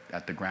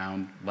the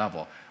ground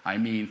level. I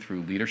mean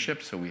through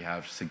leadership. So we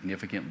have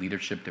significant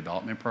leadership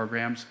development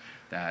programs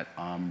that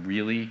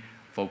really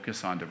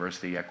focus on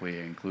diversity, equity,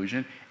 and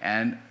inclusion.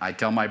 And I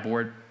tell my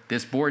board,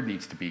 this board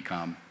needs to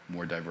become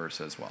more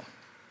diverse as well.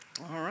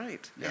 All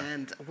right. Yeah.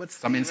 And what's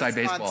some the inside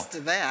response baseball to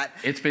that?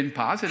 It's been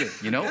positive.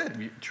 You know,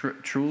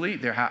 truly,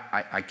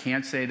 I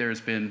can't say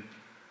there's been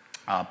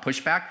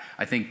pushback.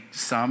 I think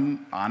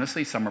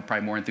honestly, some are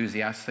probably more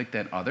enthusiastic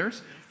than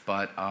others.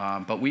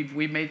 But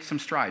we've made some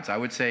strides. I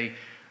would say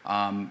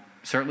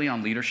certainly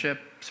on leadership,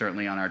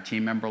 certainly on our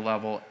team member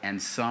level,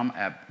 and some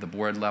at the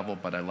board level.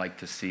 But I'd like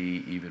to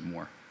see even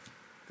more.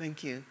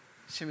 Thank you,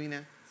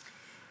 Shamina.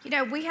 You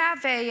know, we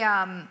have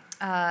the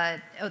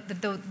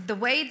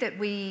way that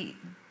we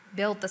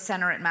built the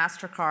center at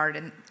MasterCard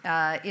and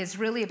is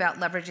really about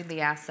leveraging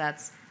the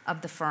assets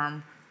of the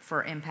firm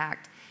for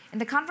impact.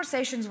 And the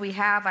conversations we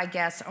have, I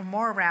guess, are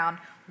more around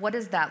what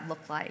does that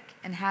look like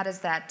and how does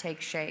that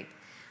take shape.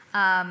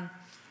 I'd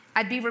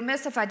be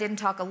remiss if I didn't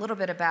talk a little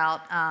bit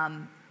about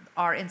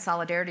our In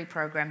Solidarity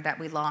program that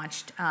we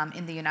launched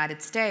in the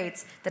United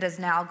States that has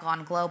now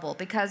gone global,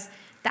 because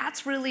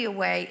that's really a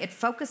way, it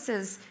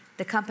focuses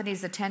the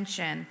company's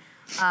attention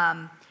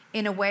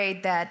in a way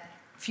that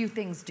few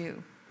things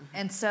do.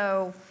 And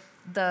so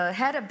the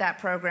head of that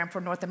program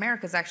for North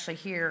America is actually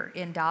here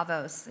in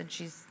Davos, and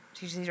she's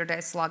here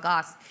to slag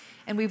us.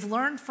 And we've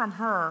learned from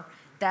her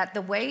that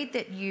the way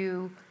that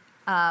you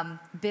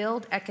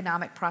build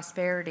economic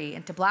prosperity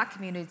into Black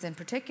communities in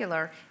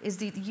particular is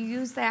that you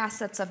use the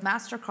assets of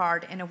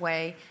MasterCard in a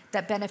way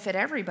that benefit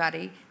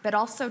everybody, but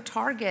also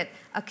target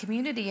a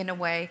community in a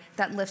way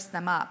that lifts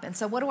them up. And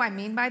so what do I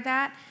mean by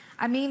that?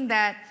 I mean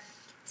that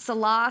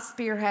Salah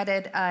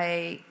spearheaded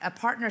a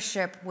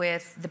partnership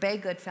with the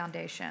Baygood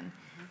Foundation.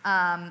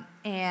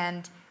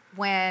 And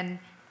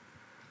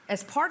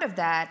as part of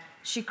that,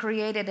 she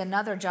created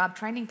another job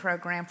training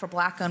program for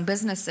Black-owned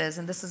businesses,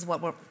 and this is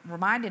what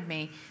reminded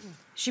me.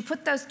 She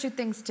put those two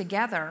things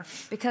together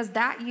because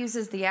that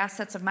uses the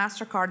assets of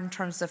MasterCard in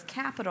terms of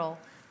capital,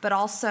 but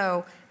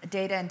also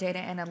data and data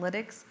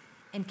analytics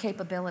and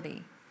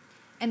capability.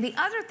 And the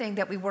other thing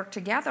that we worked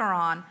together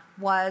on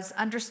was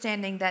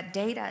understanding that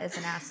data is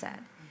an asset.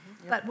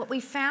 Yep. But what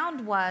we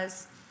found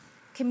was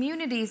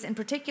communities, in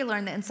particular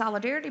in the In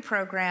Solidarity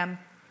program,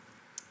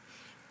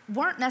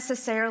 weren't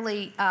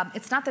necessarily,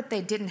 it's not that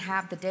they didn't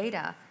have the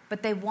data,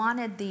 but they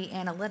wanted the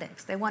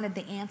analytics. They wanted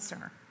the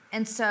answer.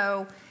 And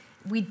so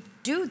we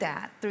do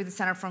that through the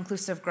Center for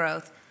Inclusive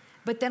Growth,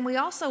 but then we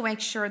also make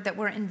sure that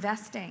we're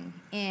investing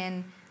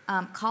in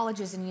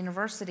colleges and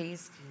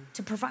universities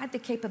to provide the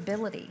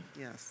capability.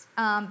 Yes.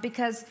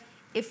 Because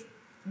if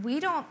we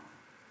don't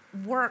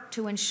work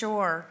to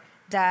ensure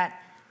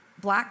that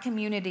Black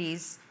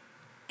communities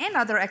and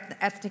other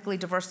ethnically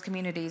diverse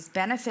communities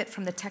benefit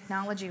from the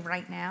technology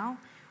right now,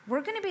 we're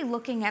going to be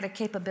looking at a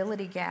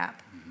capability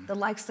gap, the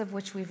likes of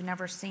which we've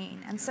never seen.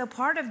 And so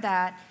part of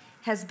that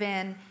has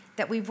been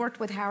that we've worked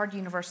with Howard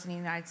University in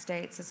the United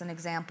States, as an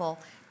example,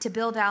 to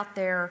build out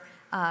their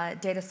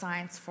data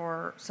science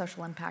for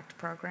social impact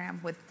program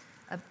with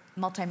a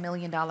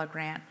multi-million-dollar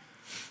grant.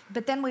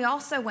 But then we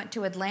also went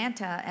to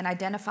Atlanta and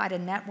identified a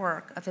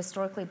network of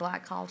historically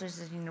Black colleges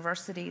and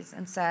universities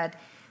and said,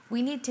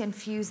 we need to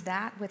infuse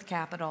that with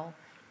capital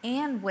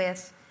and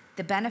with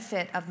the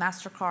benefit of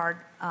MasterCard,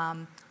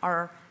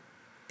 our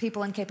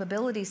People and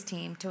Capabilities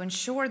team, to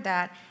ensure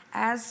that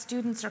as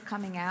students are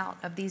coming out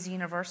of these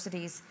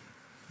universities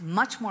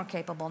much more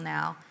capable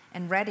now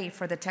and ready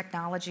for the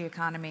technology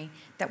economy,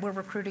 that we're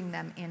recruiting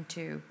them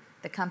into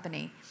the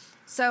company.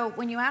 So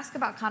when you ask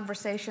about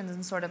conversations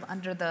and sort of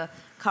under the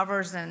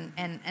covers and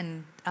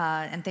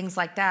things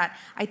like that,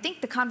 I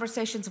think the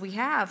conversations we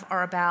have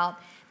are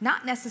about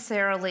not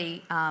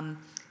necessarily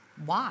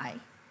why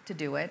to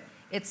do it,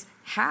 it's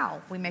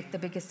how we make the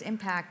biggest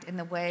impact in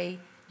the way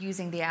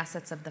using the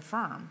assets of the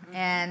firm.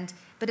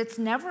 But it's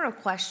never a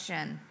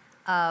question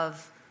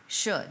of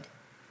should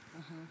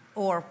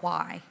or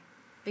why,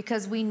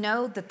 because we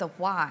know that the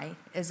why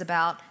is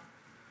about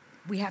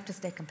we have to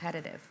stay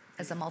competitive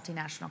as a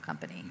multinational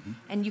company.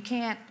 And you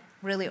can't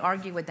really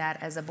argue with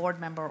that as a board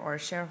member or a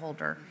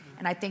shareholder.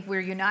 And I think we're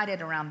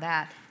united around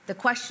that. The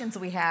questions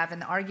we have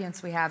and the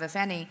arguments we have, if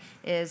any,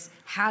 is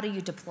how do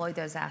you deploy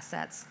those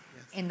assets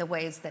in the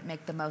ways that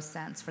make the most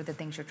sense for the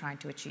things you're trying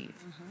to achieve.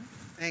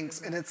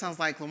 Thanks. And it sounds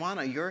like,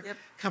 Luana, your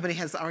company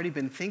has already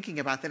been thinking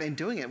about that and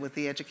doing it with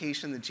the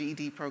education, the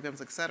GED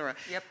programs, et cetera.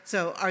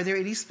 So are there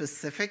any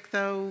specific,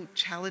 though,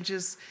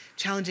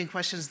 challenging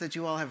questions that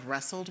you all have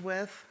wrestled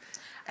with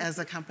as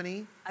a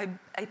company?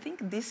 I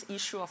think this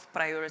issue of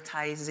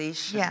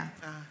prioritization,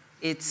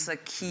 it's a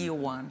key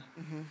one.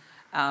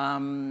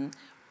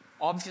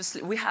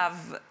 Obviously, we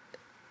have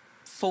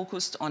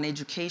focused on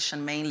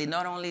education mainly,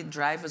 not only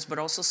drivers, but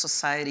also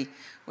society.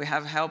 We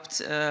have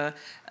helped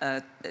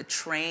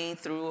train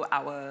through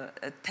our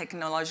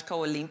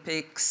technological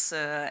Olympics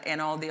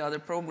and all the other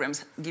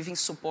programs, giving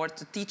support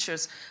to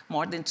teachers,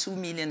 more than 2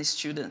 million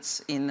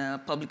students in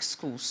public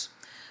schools.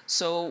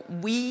 So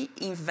we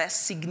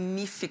invest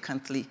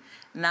significantly.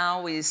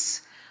 Now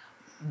is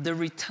the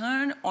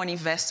return on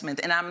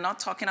investment, and I'm not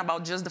talking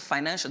about just the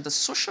financial, the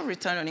social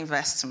return on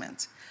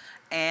investment,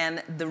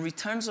 and the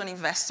returns on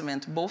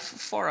investment, both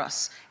for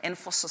us and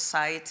for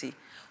society.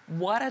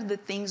 What are the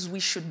things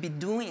we should be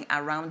doing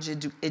around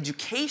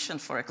education,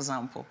 for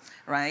example,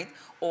 right?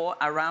 Or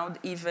around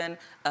even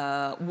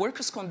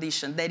workers'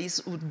 condition that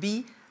would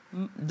be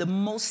the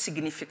most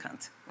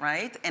significant,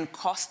 right? And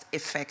cost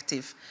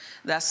effective.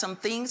 There are some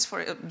things,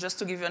 just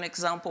to give you an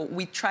example,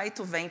 we tried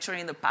to venture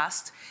in the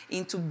past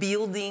into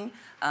building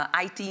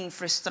IT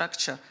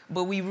infrastructure,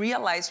 but we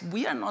realized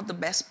we are not the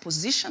best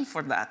position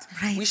for that.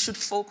 Right. We should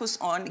focus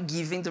on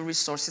giving the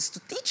resources to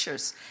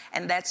teachers.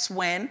 And that's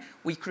when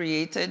we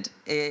created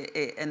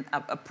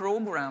a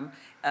program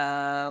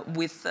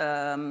with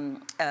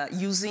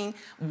using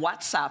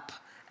WhatsApp,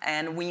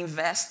 and we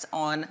invest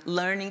on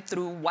learning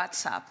through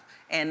WhatsApp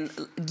and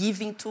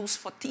giving tools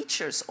for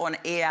teachers on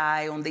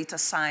AI, on data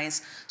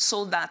science,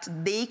 so that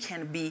they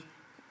can be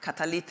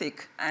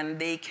catalytic and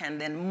they can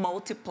then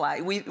multiply.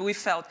 We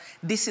felt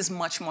this is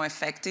much more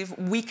effective.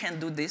 We can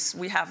do this.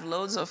 We have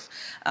loads of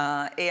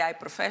AI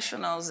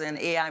professionals and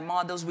AI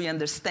models. We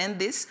understand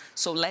this,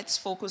 so let's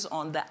focus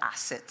on the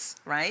assets,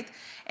 right?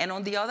 And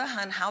on the other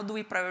hand, how do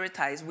we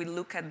prioritize? We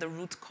look at the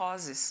root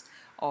causes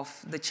of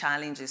the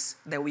challenges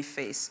that we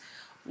face.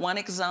 One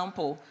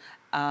example,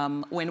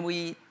 when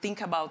we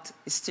think about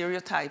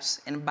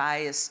stereotypes and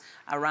bias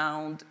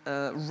around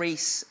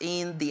race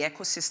in the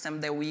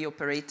ecosystem that we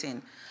operate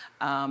in,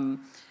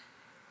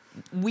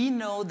 we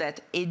know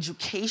that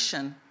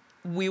education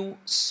will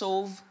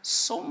solve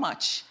so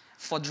much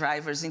for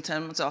drivers in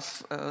terms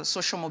of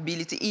social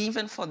mobility,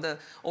 even for the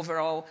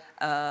overall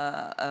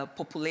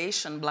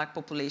population, Black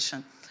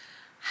population.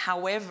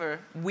 However,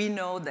 we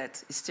know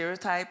that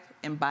stereotype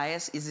and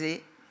bias is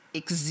an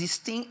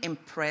existing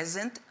and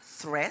present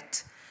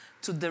threat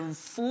to the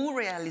full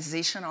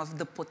realization of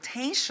the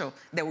potential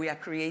that we are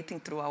creating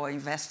through our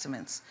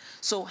investments.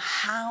 So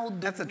how do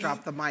That's a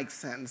drop the mic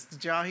sentence.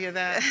 Did y'all hear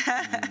that?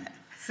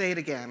 Say it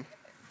again.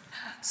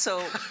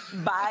 So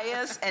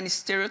bias and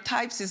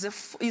stereotypes is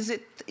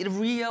a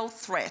real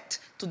threat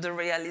to the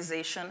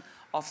realization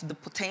of the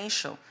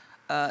potential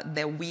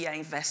that we are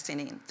investing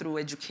in through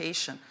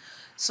education.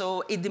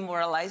 So it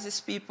demoralizes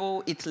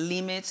people, it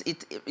limits,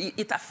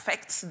 it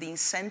affects the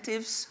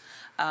incentives.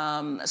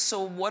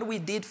 So what we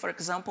did, for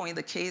example, in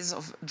the case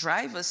of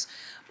drivers,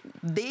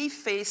 they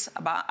face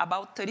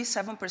about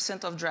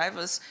 37% of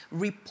drivers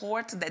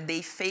report that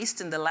they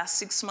faced in the last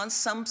 6 months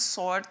some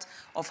sort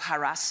of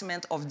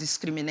harassment of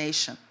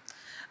discrimination.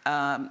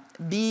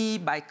 Be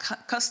by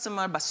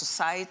customer, by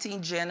society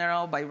in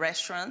general, by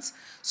restaurants.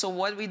 So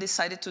what we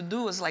decided to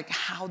do is like,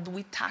 how do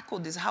we tackle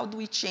this? How do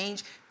we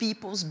change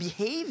people's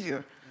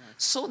behavior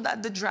so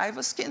that the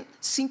drivers can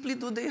simply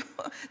do their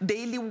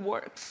daily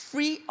work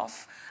free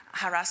of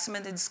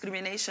harassment and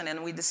discrimination?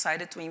 And we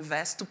decided to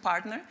invest, to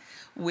partner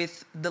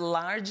with the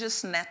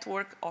largest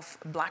network of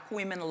Black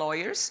women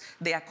lawyers.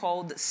 They are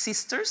called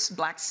Sisters,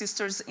 Black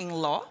Sisters in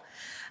Law.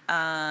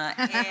 And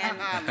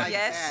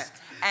yes,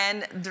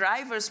 and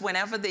drivers,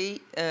 whenever they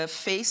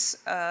face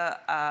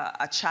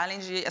a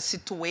challenge, a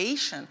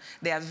situation,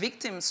 they are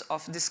victims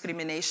of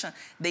discrimination,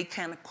 they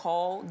can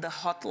call the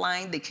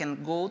hotline, they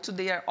can go to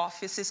their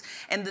offices.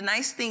 And the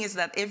nice thing is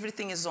that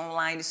everything is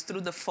online, it's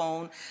through the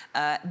phone.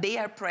 They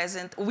are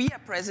present, we are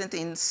present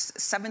in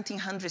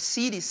 1,700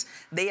 cities,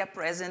 they are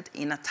present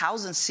in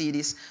 1,000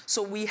 cities.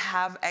 So we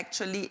have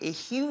actually a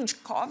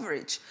huge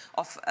coverage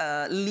of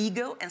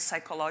legal and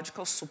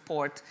psychological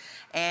support.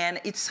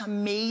 And it's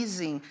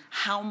amazing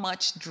how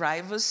much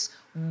drivers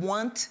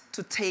want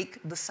to take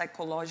the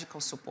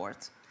psychological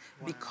support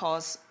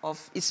because of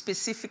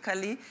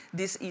specifically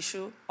this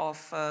issue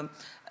of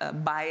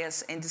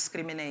bias and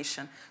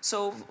discrimination.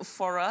 So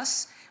for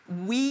us,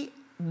 we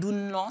do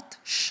not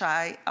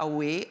shy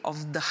away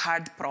of the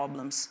hard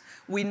problems.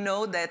 We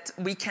know that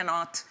we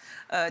cannot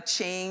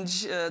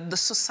change the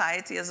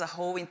society as a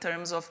whole in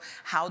terms of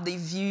how they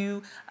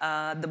view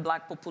the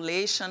Black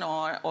population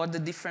or the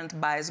different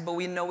bias, but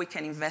we know we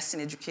can invest in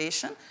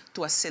education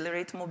to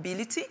accelerate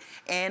mobility,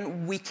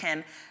 and we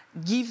can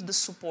give the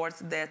support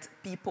that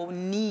people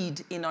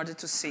need in order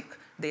to seek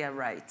their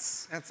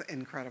rights. That's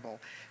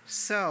incredible.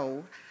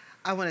 So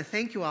I want to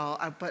thank you all,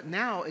 but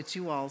now it's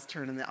you all's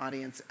turn in the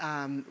audience.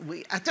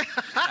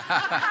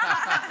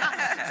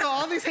 So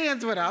all these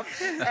hands went up,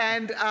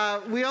 and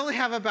we only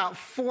have about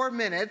 4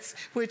 minutes,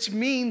 which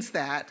means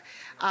that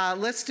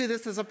let's do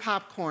this as a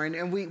popcorn,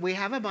 and we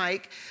have a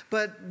mic,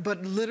 but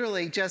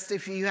literally just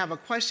if you have a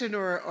question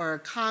or a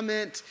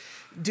comment,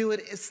 do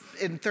it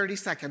in 30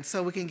 seconds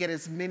so we can get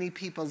as many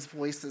people's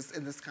voices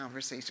in this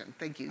conversation.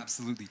 Thank you.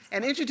 Absolutely.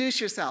 And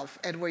introduce yourself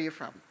and where you're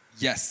from.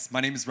 Yes,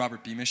 my name is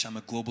Robert Beamish. I'm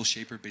a global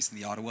shaper based in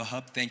the Ottawa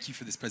Hub. Thank you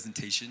for this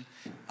presentation.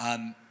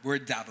 We're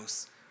at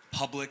Davos,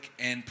 public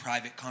and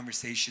private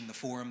conversation, the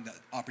forum, the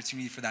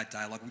opportunity for that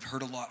dialogue. We've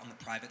heard a lot on the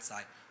private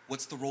side.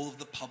 What's the role of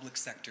the public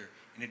sector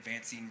in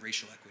advancing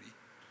racial equity?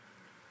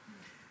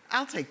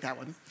 I'll take that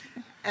one.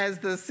 As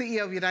the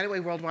CEO of United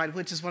Way Worldwide,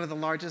 which is one of the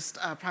largest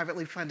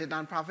privately funded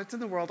nonprofits in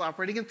the world,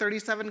 operating in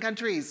 37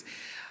 countries,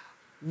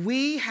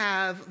 we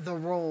have the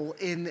role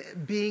in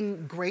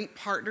being great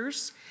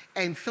partners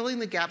and filling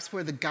the gaps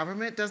where the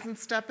government doesn't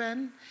step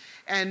in.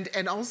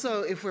 And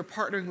also, if we're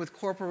partnering with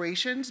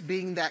corporations,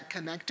 being that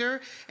connector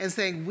and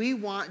saying, we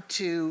want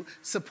to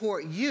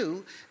support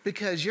you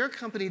because your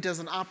company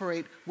doesn't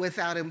operate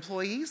without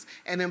employees,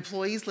 and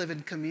employees live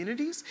in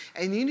communities,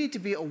 and you need to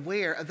be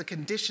aware of the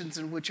conditions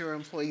in which your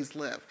employees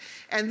live.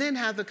 And then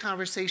have the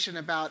conversation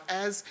about,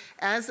 as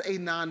a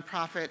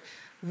nonprofit,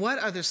 what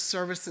are the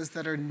services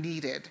that are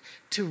needed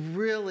to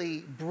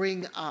really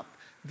bring up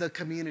the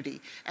community?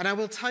 And I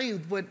will tell you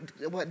what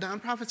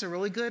nonprofits are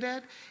really good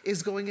at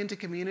is going into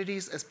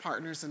communities as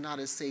partners and not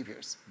as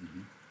saviors.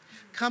 Mm-hmm.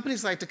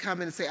 Companies like to come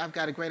in and say, I've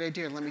got a great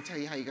idea, and let me tell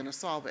you how you're going to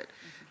solve it.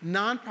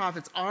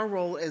 Nonprofits, our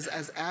role is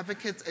as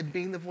advocates and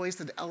being the voice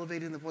and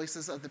elevating the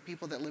voices of the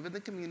people that live in the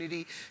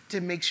community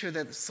to make sure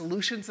that the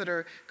solutions that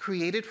are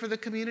created for the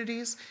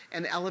communities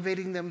and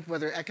elevating them,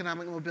 whether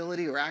economic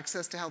mobility or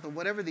access to health or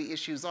whatever the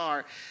issues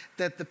are,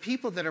 that the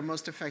people that are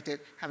most affected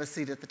have a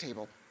seat at the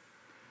table.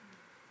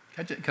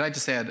 Could I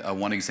just add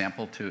one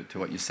example to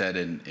what you said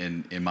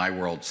in my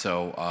world?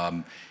 So,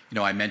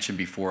 I mentioned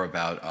before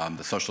about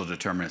the social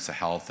determinants of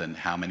health and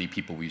how many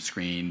people we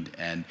screened.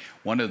 And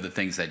one of the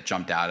things that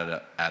jumped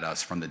out at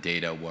us from the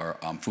data were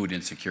food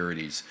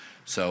insecurities.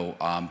 So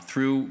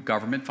through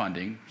government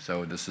funding,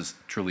 so this is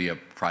truly a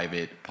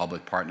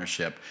private-public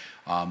partnership,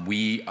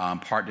 we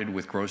partnered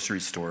with grocery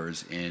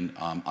stores in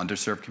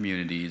underserved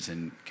communities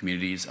and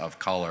communities of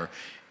color.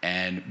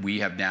 And we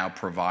have now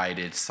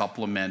provided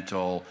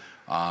supplemental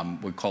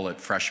we call it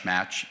Fresh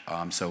Match,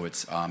 so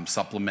it's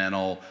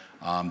supplemental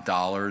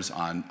dollars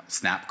on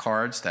SNAP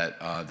cards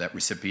that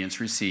recipients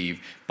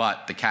receive,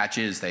 but the catch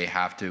is they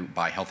have to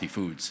buy healthy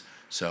foods.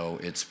 So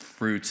it's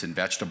fruits and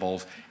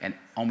vegetables, and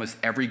almost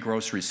every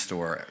grocery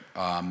store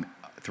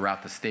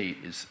throughout the state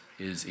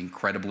is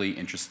incredibly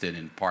interested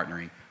in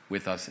partnering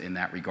with us in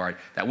that regard.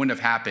 That wouldn't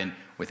have happened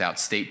without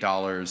state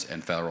dollars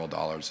and federal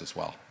dollars as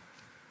well.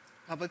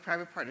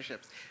 Public-private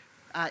partnerships.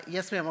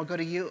 Yes, ma'am, I'll go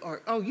to you.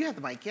 You have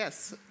the mic,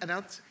 yes.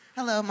 Announce.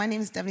 Hello, my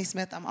name is Devaney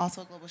Smith. I'm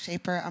also a global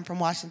shaper. I'm from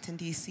Washington,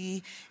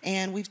 D.C.,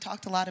 and we've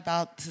talked a lot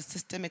about the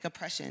systemic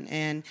oppression,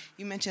 and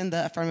you mentioned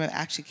the affirmative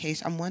action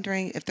case. I'm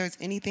wondering if there's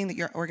anything that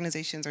your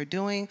organizations are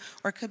doing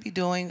or could be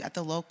doing at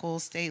the local,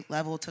 state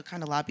level to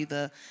kind of lobby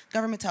the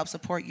government to help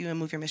support you and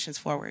move your missions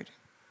forward.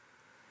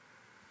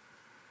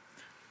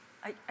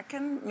 I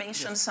can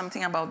mention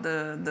something about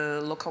the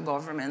local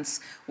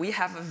governments. We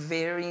have a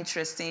very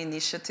interesting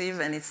initiative,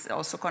 and it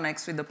also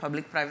connects with the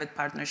public-private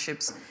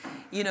partnerships.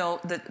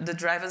 The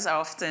drivers are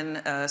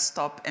often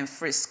stopped and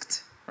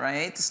frisked,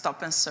 right?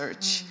 Stop and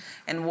search.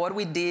 And what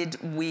we did,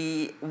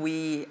 we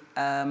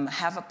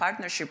have a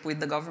partnership with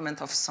the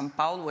government of São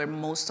Paulo, where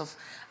most of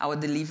our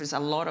deliveries, a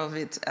lot of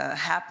it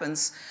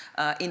happens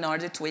in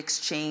order to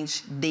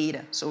exchange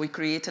data. So we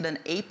created an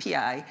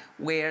API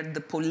where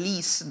the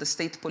police, the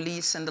state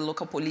police and the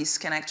local police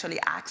can actually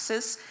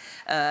access,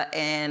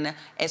 and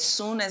as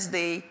soon as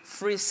they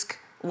frisk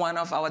one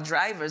of our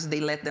drivers, they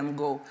let them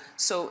go.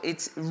 So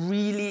it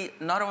really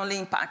not only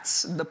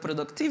impacts the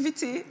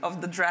productivity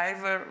of the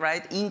driver,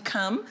 right,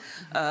 income,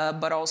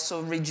 but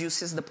also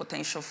reduces the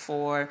potential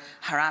for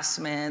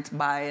harassment,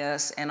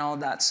 bias, and all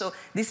that. So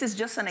this is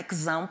just an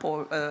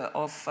example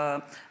of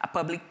a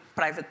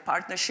public-private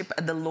partnership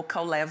at the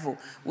local level.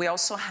 We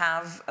also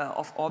have,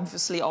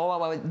 obviously, all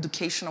our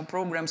educational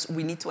programs,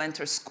 we need to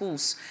enter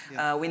schools.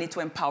 Yeah. We need to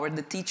empower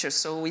the teachers.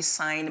 So we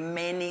sign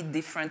many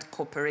different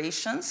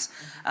cooperations.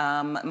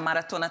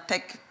 Maratona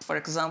Tech, for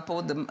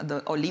example,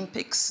 the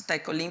Olympics,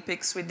 Tech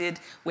Olympics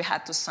we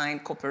had to sign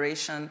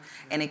cooperation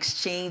and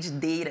exchange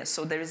data.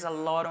 So there is a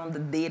lot on the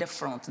data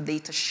front,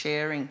 data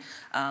sharing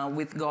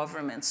with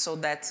governments so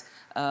that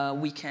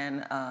we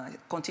can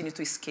continue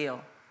to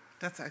scale.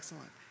 That's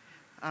excellent.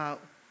 I'm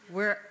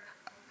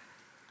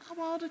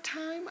out of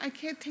time. I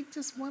can't take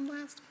just one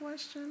last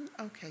question.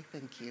 Okay,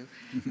 thank you.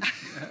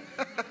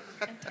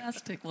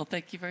 Fantastic. Well,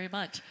 thank you very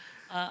much.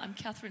 I'm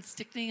Catherine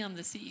Stickney. I'm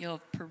the CEO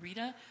of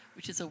Parita,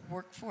 which is a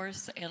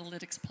workforce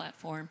analytics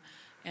platform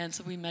And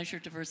so we measure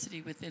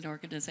diversity within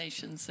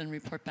organizations and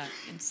report back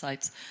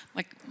insights.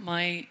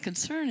 My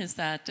concern is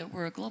that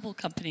we're a global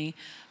company,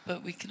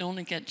 but we can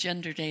only get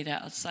gender data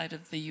outside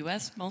of the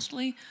US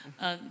mostly.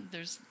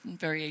 There's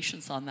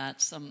variations on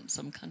that.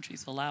 Some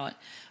countries allow it.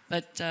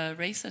 But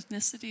race,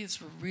 ethnicity is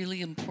a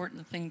really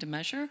important thing to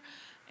measure.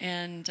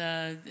 And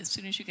as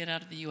soon as you get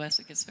out of the US,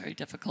 it gets very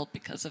difficult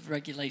because of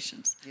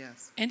regulations.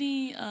 Yes.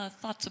 Any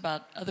thoughts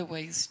about other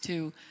ways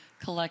to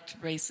collect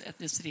race,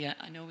 ethnicity?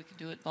 I know we can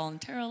do it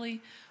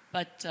voluntarily,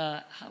 but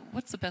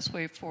what's the best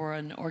way for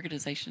an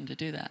organization to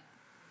do that?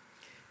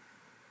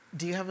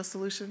 Do you have a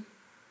solution?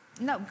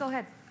 No, go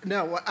ahead.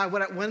 No,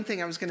 one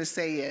thing I was going to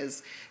say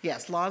is,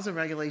 yes, laws and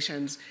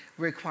regulations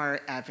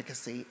require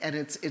advocacy, and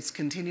it's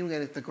continuing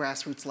at the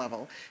grassroots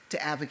level to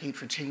advocate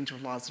for change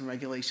of laws and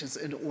regulations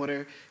in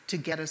order to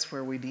get us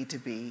where we need to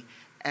be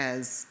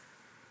as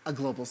a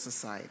global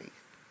society.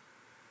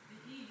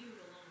 The EU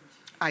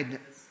alone should do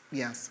this.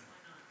 Yes.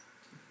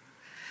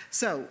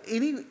 So,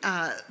 any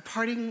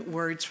parting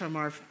words from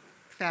our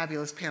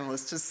fabulous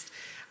panelists?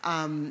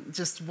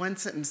 Just one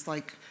sentence,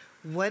 like,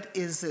 what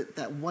is it,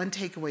 that one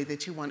takeaway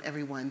that you want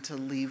everyone to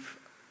leave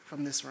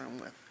from this room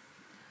with?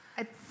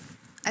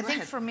 I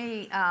think for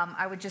me,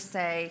 I would just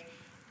say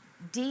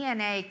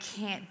DNA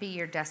can't be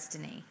your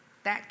destiny.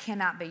 That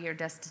cannot be your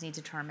destiny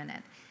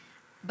determinant.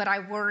 But I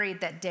worry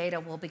that data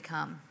will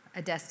become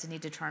a destiny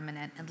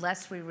determinant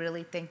unless we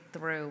really think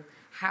through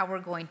how we're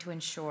going to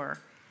ensure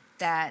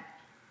that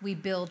we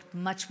build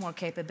much more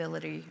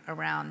capability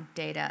around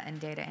data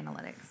and data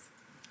analytics.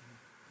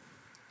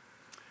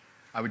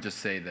 I would just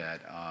say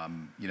that,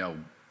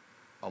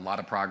 a lot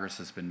of progress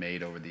has been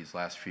made over these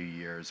last few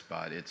years,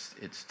 but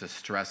it's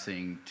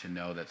distressing to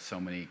know that so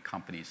many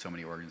companies, so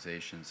many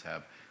organizations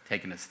have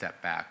taken a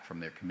step back from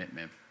their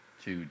commitment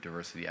to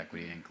diversity,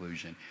 equity, and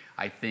inclusion.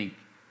 I think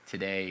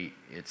today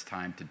it's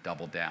time to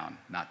double down,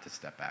 not to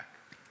step back.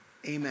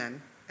 Amen.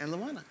 And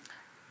Luana?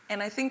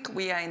 And I think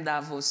we are in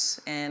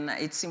Davos, and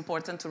it's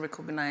important to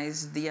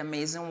recognize the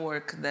amazing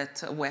work that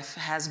WEF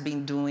has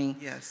been doing.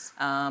 Yes.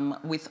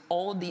 With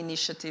all the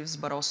initiatives,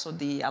 but also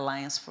the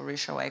Alliance for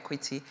Racial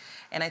Equity.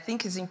 And I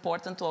think it's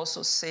important to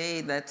also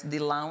say that the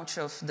launch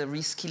of the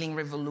Reskilling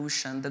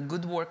Revolution, the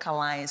Good Work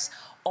Alliance,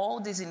 all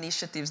these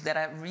initiatives that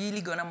are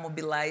really going to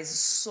mobilize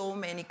so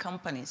many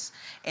companies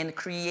and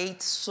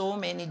create so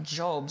many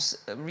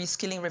jobs.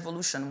 Reskilling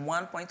Revolution,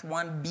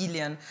 1.1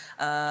 billion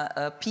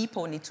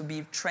people need to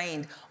be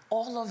trained.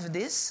 All of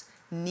this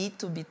need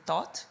to be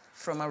taught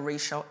from a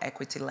racial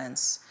equity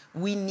lens.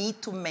 We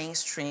need to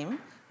mainstream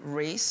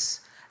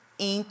race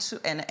and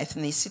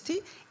ethnicity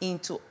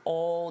into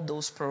all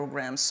those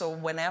programs. So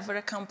whenever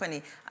a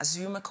company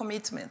assumes a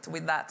commitment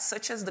with that,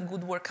 such as the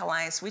Good Work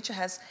Alliance, which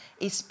has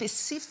a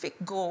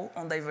specific goal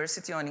on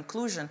diversity and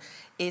inclusion,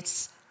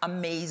 it's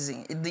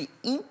amazing.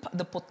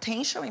 The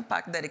potential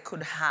impact that it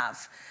could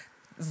have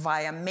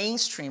via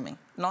mainstreaming,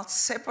 not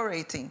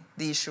separating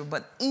the issue,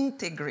 but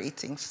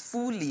integrating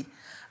fully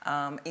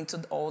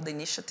into all the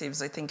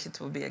initiatives, I think it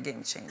will be a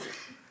game changer.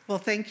 Well,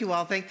 thank you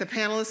all. Thank the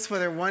panelists for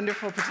their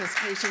wonderful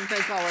participation.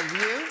 Thank all of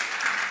you.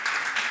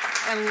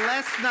 And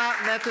let's not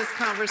let this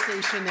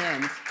conversation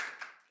end.